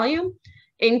diastolic volume,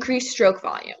 increased stroke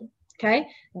volume. Okay,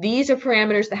 these are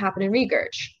parameters that happen in regurg.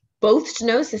 Both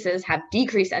stenoses have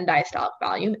decreased end diastolic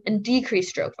volume and decreased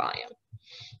stroke volume.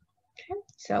 Okay,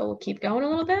 so we'll keep going a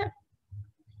little bit.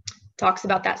 Talks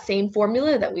about that same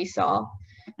formula that we saw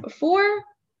before.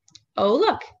 Oh,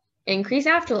 look, increased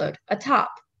afterload, atop,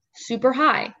 super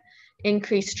high.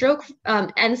 Increase stroke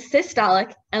and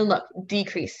systolic, and look,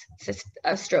 decrease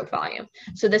stroke volume.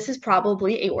 So this is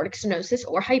probably aortic stenosis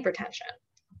or hypertension.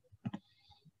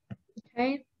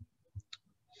 Okay.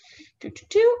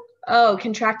 Oh,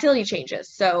 contractility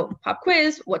changes. So pop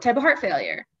quiz, what type of heart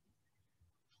failure?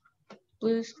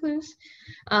 Blues clues.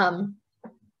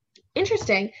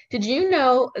 Interesting. Did you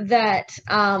know that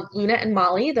Luna and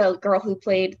Molly, the girl who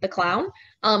played the clown,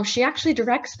 she actually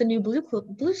directs the new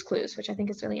Blues Clues, which I think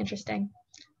is really interesting.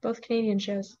 Both Canadian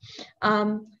shows.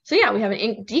 So yeah, we have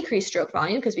an decreased stroke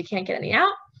volume because we can't get any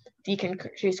out.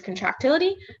 Decreased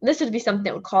contractility. This would be something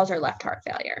that would cause our left heart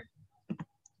failure.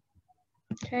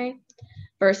 Okay.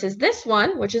 Versus this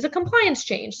one, which is a compliance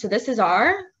change. So this is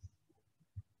our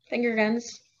finger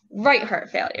guns, right heart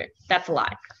failure. That's a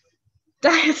lie.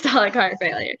 Diastolic heart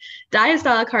failure.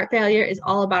 Diastolic heart failure is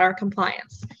all about our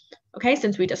compliance. Okay,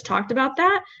 since we just talked about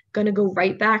that, I'm going to go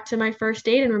right back to my first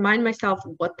aid and remind myself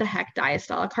what the heck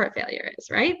diastolic heart failure is,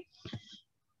 right?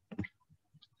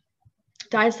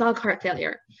 Diastolic heart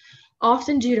failure,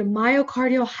 often due to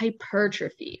myocardial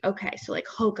hypertrophy. Okay, so like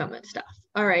HOCM and stuff.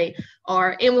 All right,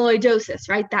 or amyloidosis,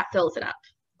 right? That fills it up.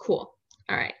 Cool.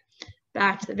 All right,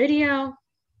 back to the video.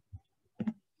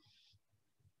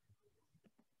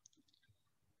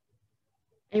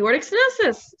 Aortic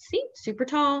stenosis, see, super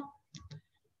tall.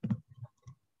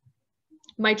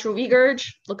 Mitral regurg,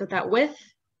 look at that width.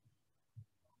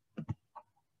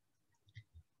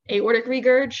 Aortic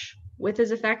regurg, width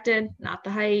is affected, not the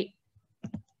height.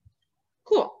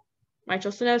 Cool,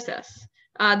 mitral stenosis.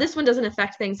 This one doesn't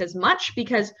affect things as much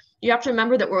because you have to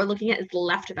remember that what we're looking at is the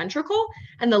left ventricle,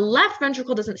 and the left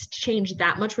ventricle doesn't change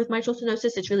that much with mitral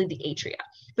stenosis, it's really the atria.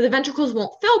 But the ventricles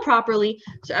won't fill properly,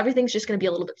 so everything's just gonna be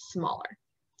a little bit smaller.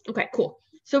 Okay, cool.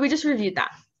 So we just reviewed that.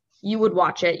 You would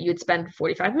watch it, you would spend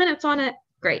 45 minutes on it,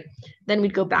 great. Then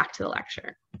we'd go back to the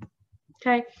lecture,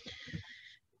 okay?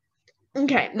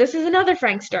 Okay, this is another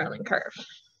Frank Starling curve.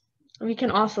 We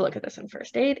can also look at this in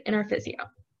first aid in our physio.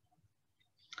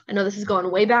 I know this is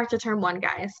going way back to term 1,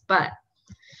 guys, but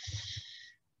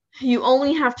you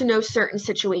only have to know certain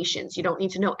situations. You don't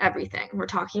need to know everything. We're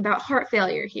talking about heart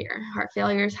failure here. Heart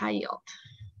failure is high yield.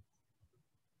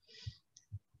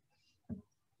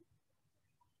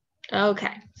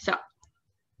 Okay, so I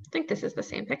think this is the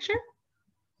same picture.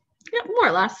 Yeah, more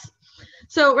or less.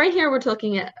 So right here, we're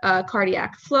looking at a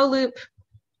cardiac flow loop.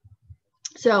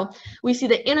 So we see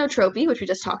the inotropy, which we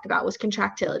just talked about, was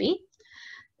contractility.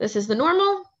 This is the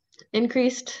normal,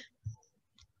 increased,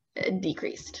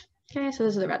 decreased. Okay, so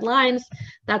those are the red lines.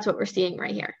 That's what we're seeing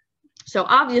right here. So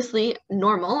obviously,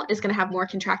 normal is going to have more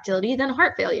contractility than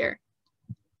heart failure.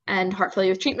 And heart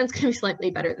failure treatment is going to be slightly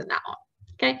better than that one.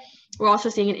 Okay, we're also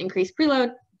seeing an increased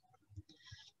preload.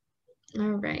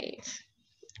 All right,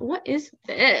 what is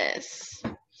this?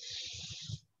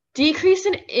 Decrease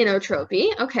in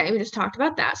inotropy. Okay, we just talked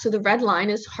about that. So the red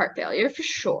line is heart failure for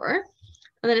sure.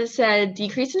 And then it said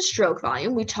decrease in stroke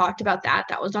volume. We talked about that.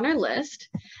 That was on our list.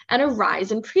 And a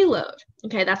rise in preload.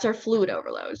 Okay, that's our fluid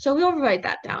overload. So we'll write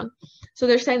that down. So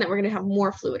they're saying that we're going to have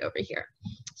more fluid over here.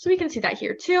 So we can see that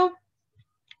here too.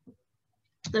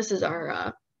 This is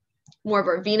our more of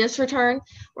our venous return.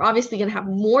 We're obviously going to have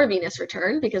more venous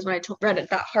return because when I read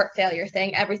it, that heart failure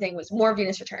thing, everything was more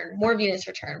venous return, more venous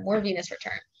return, more venous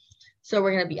return. So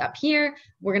we're going to be up here.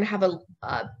 We're going to have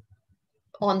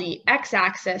on the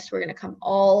x-axis, we're going to come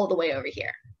all the way over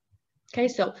here. Okay,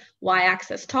 so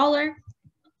y-axis taller,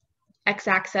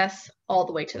 x-axis all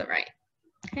the way to the right.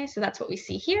 Okay, so that's what we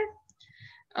see here,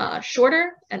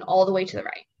 shorter and all the way to the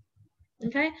right.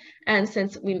 Okay, and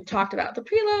since we talked about the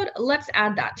preload, let's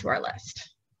add that to our list.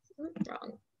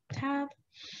 Wrong tab.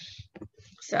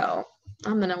 So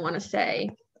I'm going to want to say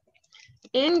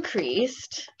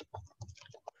increased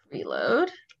preload,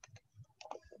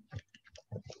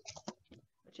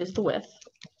 which is the width,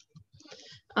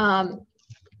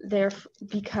 there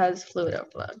because fluid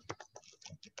overload.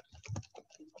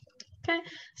 Okay,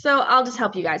 so I'll just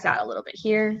help you guys out a little bit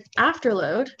here.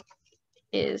 Afterload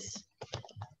is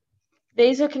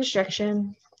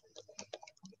vasoconstriction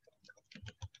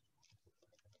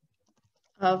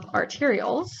of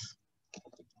arterioles,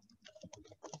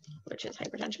 which is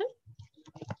hypertension,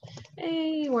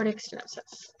 aortic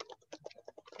stenosis.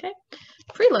 Okay,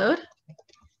 preload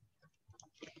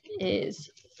is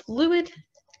fluid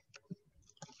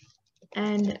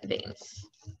and veins.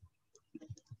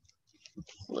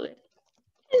 Fluid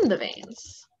in the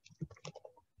veins.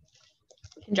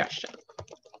 Congestion.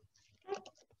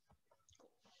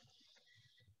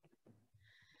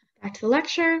 Back to the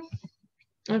lecture.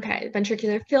 Okay,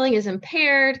 ventricular filling is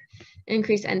impaired,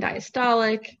 increased end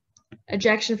diastolic,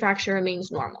 ejection fraction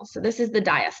remains normal. So this is the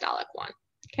diastolic one.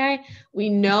 Okay, we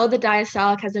know the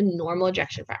diastolic has a normal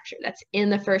ejection fraction. That's in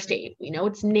the first aid. We know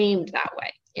it's named that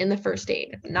way in the first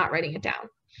aid. I'm not writing it down.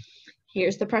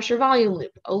 Here's the pressure volume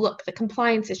loop. Oh, look, the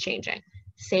compliance is changing.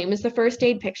 Same as the first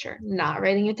aid picture, not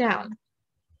writing it down.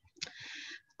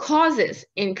 Causes,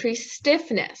 increased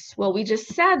stiffness. Well, we just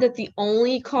said that the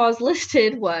only cause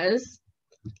listed was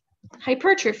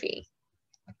hypertrophy,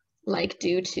 like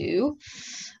due to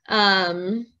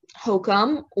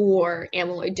HOCM or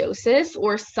amyloidosis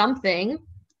or something.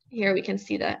 Here we can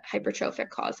see the hypertrophic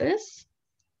causes.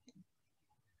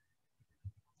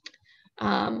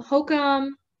 HOCM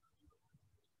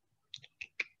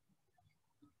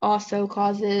also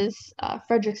causes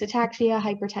Friedreich's ataxia,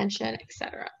 hypertension,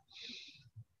 etc.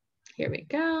 Here we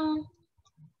go.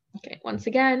 Okay, once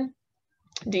again,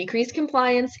 decreased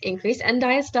compliance, increased end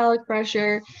diastolic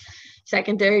pressure,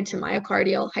 secondary to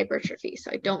myocardial hypertrophy.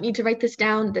 So I don't need to write this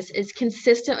down. This is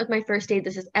consistent with my first aid.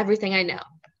 This is everything I know.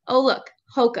 Oh, look,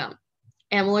 HOCM,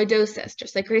 amyloidosis,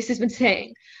 just like Grace has been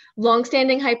saying.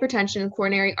 Long-standing hypertension and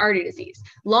coronary artery disease.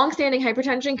 Long-standing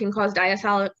hypertension can cause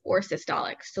diastolic or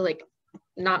systolic. So like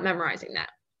not memorizing that,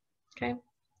 okay?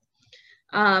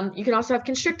 You can also have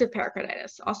constrictive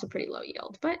pericarditis, also pretty low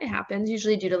yield, but it happens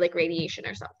usually due to like radiation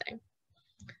or something.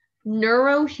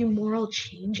 Neurohumoral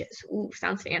changes. Ooh,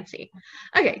 sounds fancy.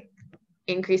 Okay,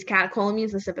 increased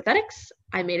catecholamines and sympathetics.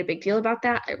 I made a big deal about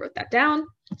that. I wrote that down.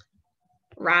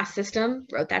 RAAS system,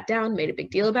 wrote that down, made a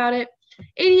big deal about it.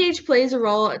 ADH plays a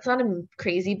role. It's not a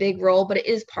crazy big role, but it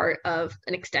is part of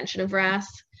an extension of RAAS.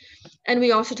 And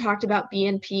we also talked about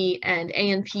BNP and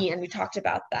ANP, and we talked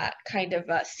about that kind of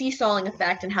seesawing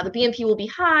effect and how the BNP will be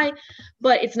high,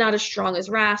 but it's not as strong as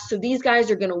RAAS. So these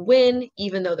guys are going to win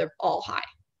even though they're all high.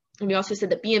 And we also said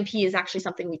that BNP is actually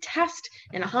something we test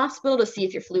in a hospital to see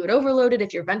if you're fluid overloaded,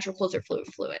 if your ventricles are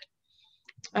fluid.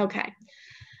 Okay.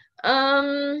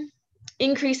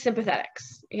 Increased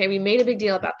sympathetics. Okay, we made a big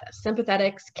deal about this.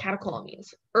 Sympathetics,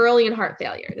 catecholamines, early in heart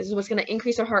failure. This is what's going to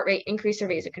increase our heart rate, increase our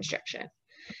vasoconstriction.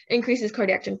 Increases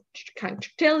cardiac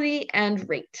contractility and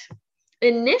rate.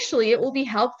 Initially, it will be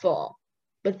helpful,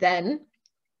 but then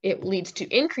it leads to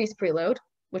increased preload,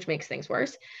 which makes things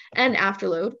worse, and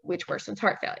afterload, which worsens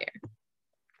heart failure.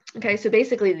 Okay, so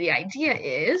basically the idea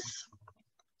is,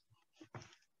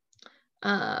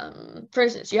 for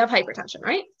instance, you have hypertension,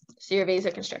 right? So your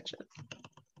vasoconstriction.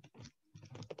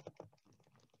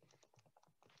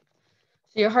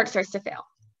 So your heart starts to fail.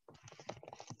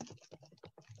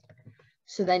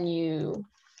 So then you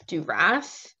do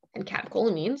RAAS and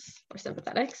catecholamines, or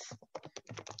sympathetics,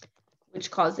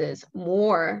 which causes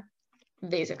more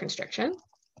vasoconstriction,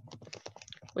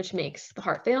 which makes the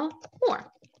heart fail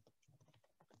more.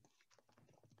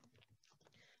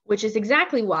 Which is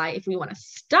exactly why, if we want to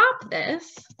stop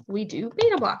this, we do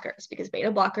beta blockers, because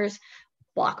beta blockers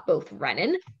block both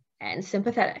renin and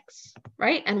sympathetics,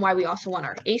 right? And why we also want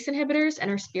our ACE inhibitors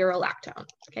and our spirolactone.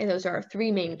 Okay, those are our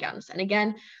three main guns. And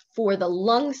again, for the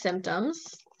lung symptoms,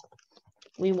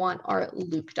 we want our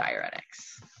loop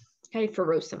diuretics. Okay,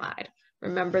 furosemide.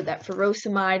 Remember that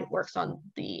furosemide works on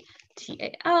the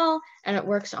TAL and it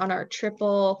works on our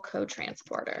triple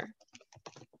cotransporter.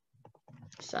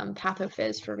 Some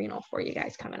pathophys for renal for you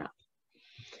guys coming up.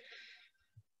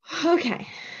 Okay,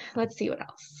 let's see what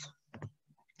else.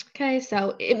 Okay,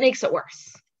 so it makes it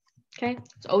worse. Okay,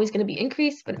 it's always going to be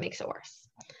increased, but it makes it worse.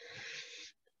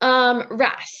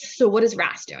 RAAS. So what is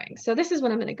RAAS doing? So this is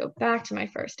when I'm going to go back to my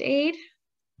first aid.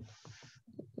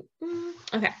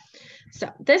 Okay,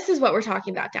 So this is what we're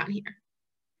talking about down here.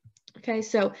 Okay,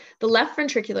 so the left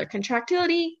ventricular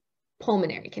contractility,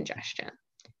 pulmonary congestion.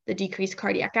 The decreased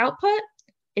cardiac output,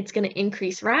 it's going to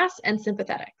increase RAAS and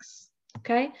sympathetics,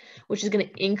 okay, which is going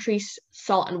to increase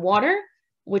salt and water,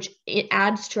 which it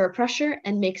adds to our pressure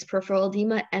and makes peripheral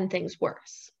edema and things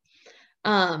worse.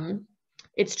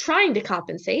 It's trying to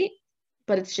compensate,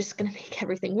 but it's just going to make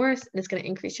everything worse, and it's going to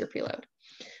increase your preload.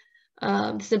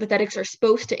 The sympathetics are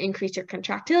supposed to increase your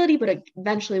contractility, but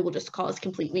eventually will just cause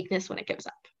complete weakness when it gives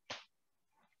up.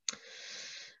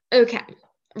 Okay,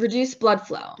 reduced blood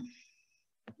flow.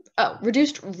 Oh,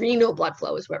 reduced renal blood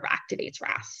flow is what activates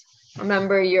RAAS.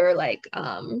 Remember your like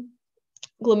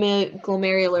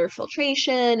glomerular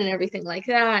filtration and everything like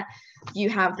that. You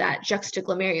have that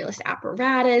juxtaglomerulus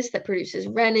apparatus that produces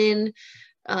renin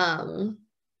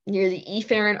near the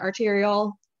efferent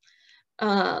arteriole.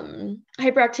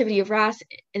 Hyperactivity of RAAS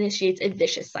initiates a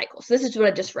vicious cycle. So this is what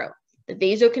I just wrote. The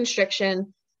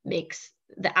vasoconstriction makes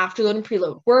the afterload and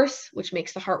preload worse, which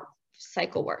makes the heart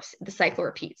cycle worse. The cycle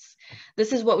repeats.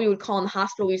 This is what we would call in the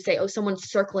hospital, we'd say, oh, someone's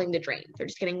circling the drain. They're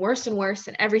just getting worse and worse,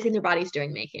 and everything their body's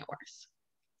doing making it worse.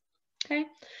 Okay.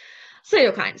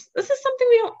 Cytokines. This is something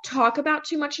we don't talk about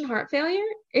too much in heart failure.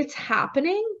 It's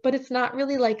happening, but it's not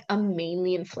really like a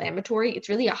mainly inflammatory. It's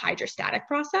really a hydrostatic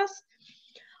process.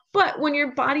 But when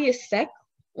your body is sick,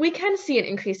 we can see an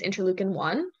increased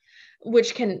interleukin-1,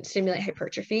 which can stimulate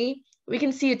hypertrophy. We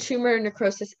can see a tumor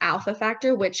necrosis alpha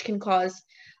factor, which can cause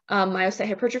myocyte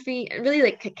hypertrophy, and really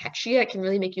like cachexia. It can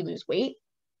really make you lose weight.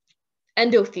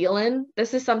 Endothelin.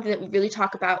 This is something that we really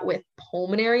talk about with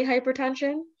pulmonary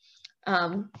hypertension,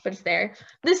 but it's there.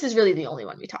 This is really the only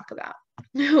one we talk about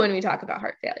when we talk about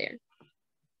heart failure.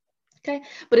 Okay,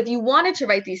 but if you wanted to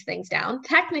write these things down,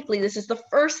 technically this is the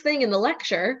first thing in the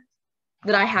lecture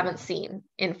that I haven't seen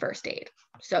in first aid.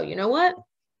 So you know what?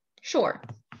 Sure.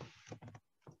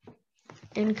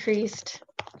 Increased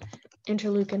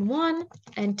interleukin-1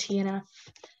 and TNF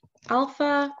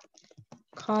alpha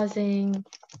causing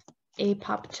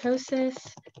apoptosis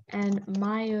and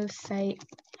myocyte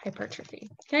hypertrophy.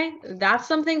 Okay, that's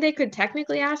something they could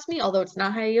technically ask me, although it's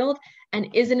not high yield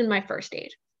and isn't in my first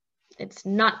aid. It's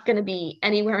not going to be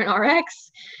anywhere in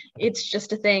RX. It's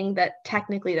just a thing that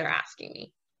technically they're asking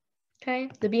me.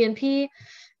 Okay, the BNP,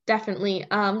 definitely. You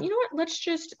know what? Let's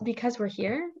just, because we're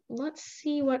here, let's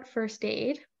see what first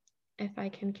aid, if I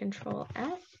can control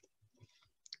F,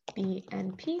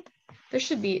 BNP. There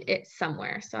should be it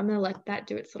somewhere. So I'm going to let that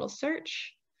do its little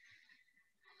search.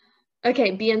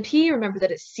 Okay, BNP, remember that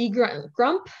it's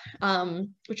C-grump,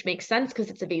 which makes sense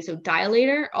because it's a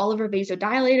vasodilator. All of our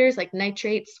vasodilators, like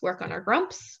nitrates, work on our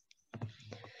grumps.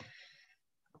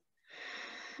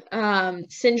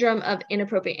 Syndrome of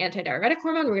inappropriate antidiuretic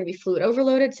hormone, we're going to be fluid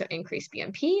overloaded, so increased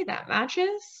BNP, that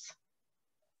matches.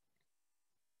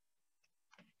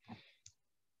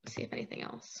 Let's see if anything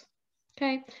else.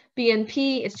 Okay,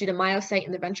 BNP, it's due to myocyte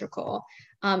in the ventricle.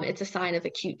 It's a sign of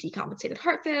acute decompensated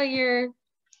heart failure.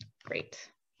 Great.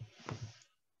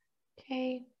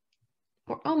 Okay,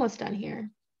 we're almost done here.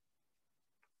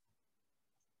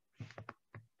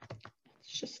 It's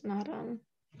just not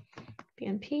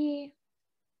BNP.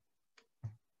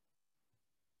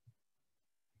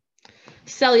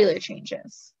 Cellular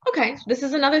changes. Okay, this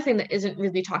is another thing that isn't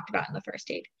really talked about in the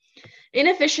first aid.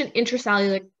 Inefficient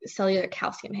cellular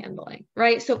calcium handling,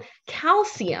 right? So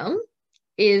calcium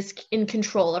is in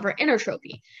control of our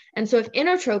inotropy. And so if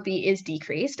inotropy is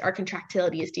decreased, our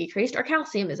contractility is decreased, our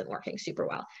calcium isn't working super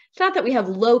well. It's not that we have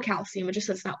low calcium, it's just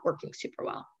that it's not working super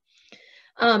well.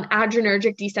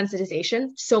 Adrenergic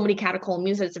desensitization, so many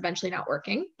catecholamines that it's eventually not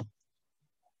working.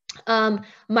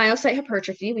 Myocyte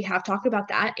hypertrophy, we have talked about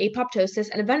that, apoptosis,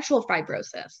 and eventual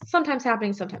fibrosis. Sometimes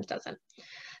happening, sometimes doesn't.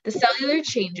 The cellular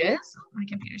changes, my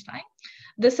computer's dying.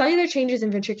 The cellular changes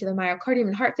in ventricular myocardium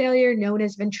and heart failure, known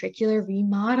as ventricular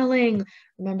remodeling.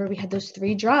 Remember, we had those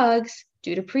 3 drugs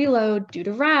due to preload, due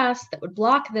to RAAS, that would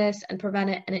block this and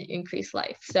prevent it and increase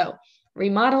life. So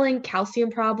remodeling, calcium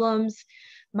problems,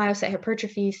 myocyte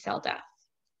hypertrophy, cell death.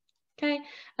 Okay,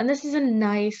 and this is a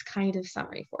nice kind of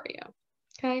summary for you.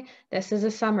 Okay, this is a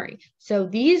summary. So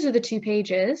these are the 2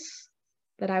 pages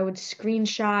that I would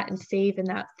screenshot and save in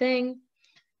that thing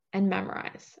and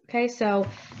memorize. Okay, so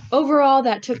overall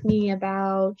that took me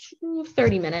about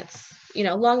 30 minutes, you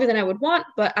know, longer than I would want,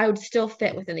 but I would still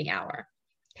fit within the hour.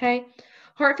 Okay,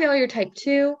 heart failure type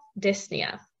 2,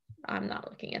 dyspnea. I'm not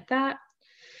looking at that.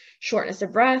 Shortness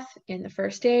of breath in the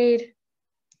first aid.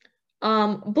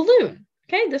 Balloon.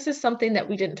 Okay, this is something that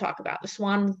we didn't talk about. The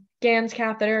Swan-Ganz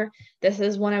catheter. This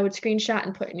is one I would screenshot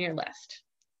and put in your list.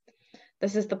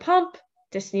 This is the pump.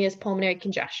 Dyspnea is pulmonary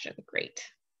congestion. Great.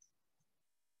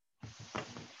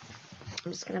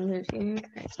 I'm just going to move you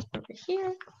guys over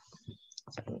here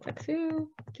so I can click through.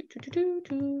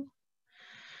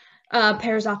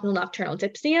 Paraoptional nocturnal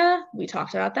dyspnea, we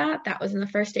talked about that. That was in the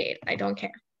first aid. I don't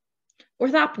care.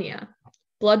 Orthopnea,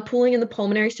 blood pooling in the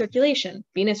pulmonary circulation,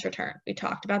 venous return. We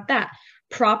talked about that.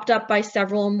 Propped up by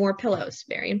several or more pillows,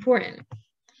 very important.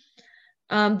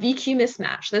 VQ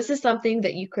mismatch. This is something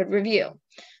that you could review.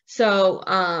 So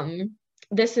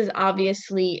this is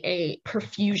obviously a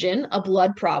perfusion, a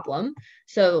blood problem.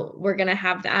 So we're going to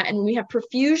have that. And when we have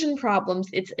perfusion problems,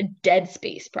 it's a dead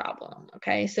space problem.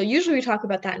 Okay. So usually we talk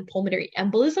about that in pulmonary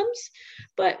embolisms,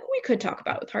 but we could talk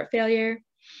about it with heart failure.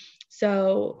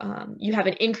 So you have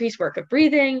an increased work of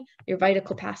breathing, your vital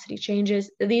capacity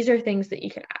changes. These are things that you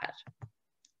could add.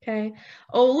 Okay.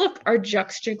 Oh, look, our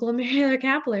juxtaglomerular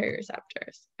capillary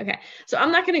receptors. Okay. So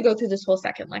I'm not going to go through this whole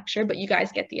second lecture, but you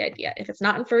guys get the idea. If it's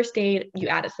not in first aid, you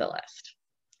add it to the list.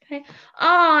 Okay.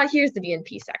 Here's the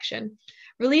BNP section.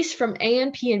 Release from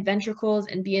ANP and ventricles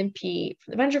and BNP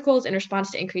from the ventricles in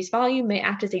response to increased volume may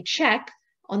act as a check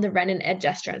on the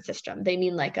renin-aldosterone system. They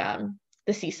mean like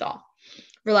the seesaw.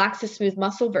 Relax the smooth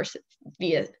muscle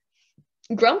via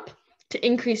grump to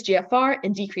increase GFR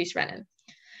and decrease renin.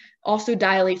 Also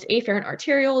dilates afferent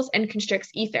arterioles and constricts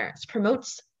efferents,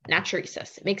 promotes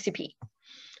natriuresis, it makes you pee.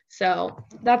 So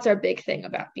that's our big thing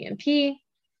about BNP.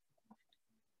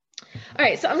 All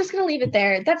right, so I'm just going to leave it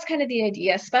there. That's kind of the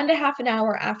idea. Spend a half an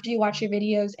hour after you watch your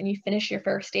videos and you finish your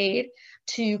first aid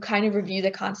to kind of review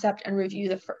the concept and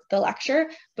review the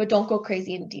lecture, but don't go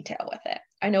crazy in detail with it.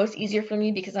 I know it's easier for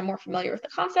me because I'm more familiar with the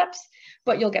concepts,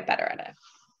 but you'll get better at it.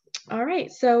 All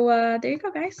right, so there you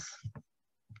go, guys.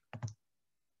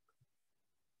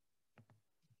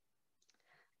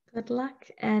 Good luck.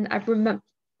 And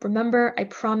remember, I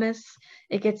promise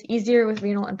it gets easier with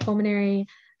renal and pulmonary.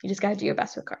 You just got to do your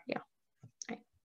best with cardio.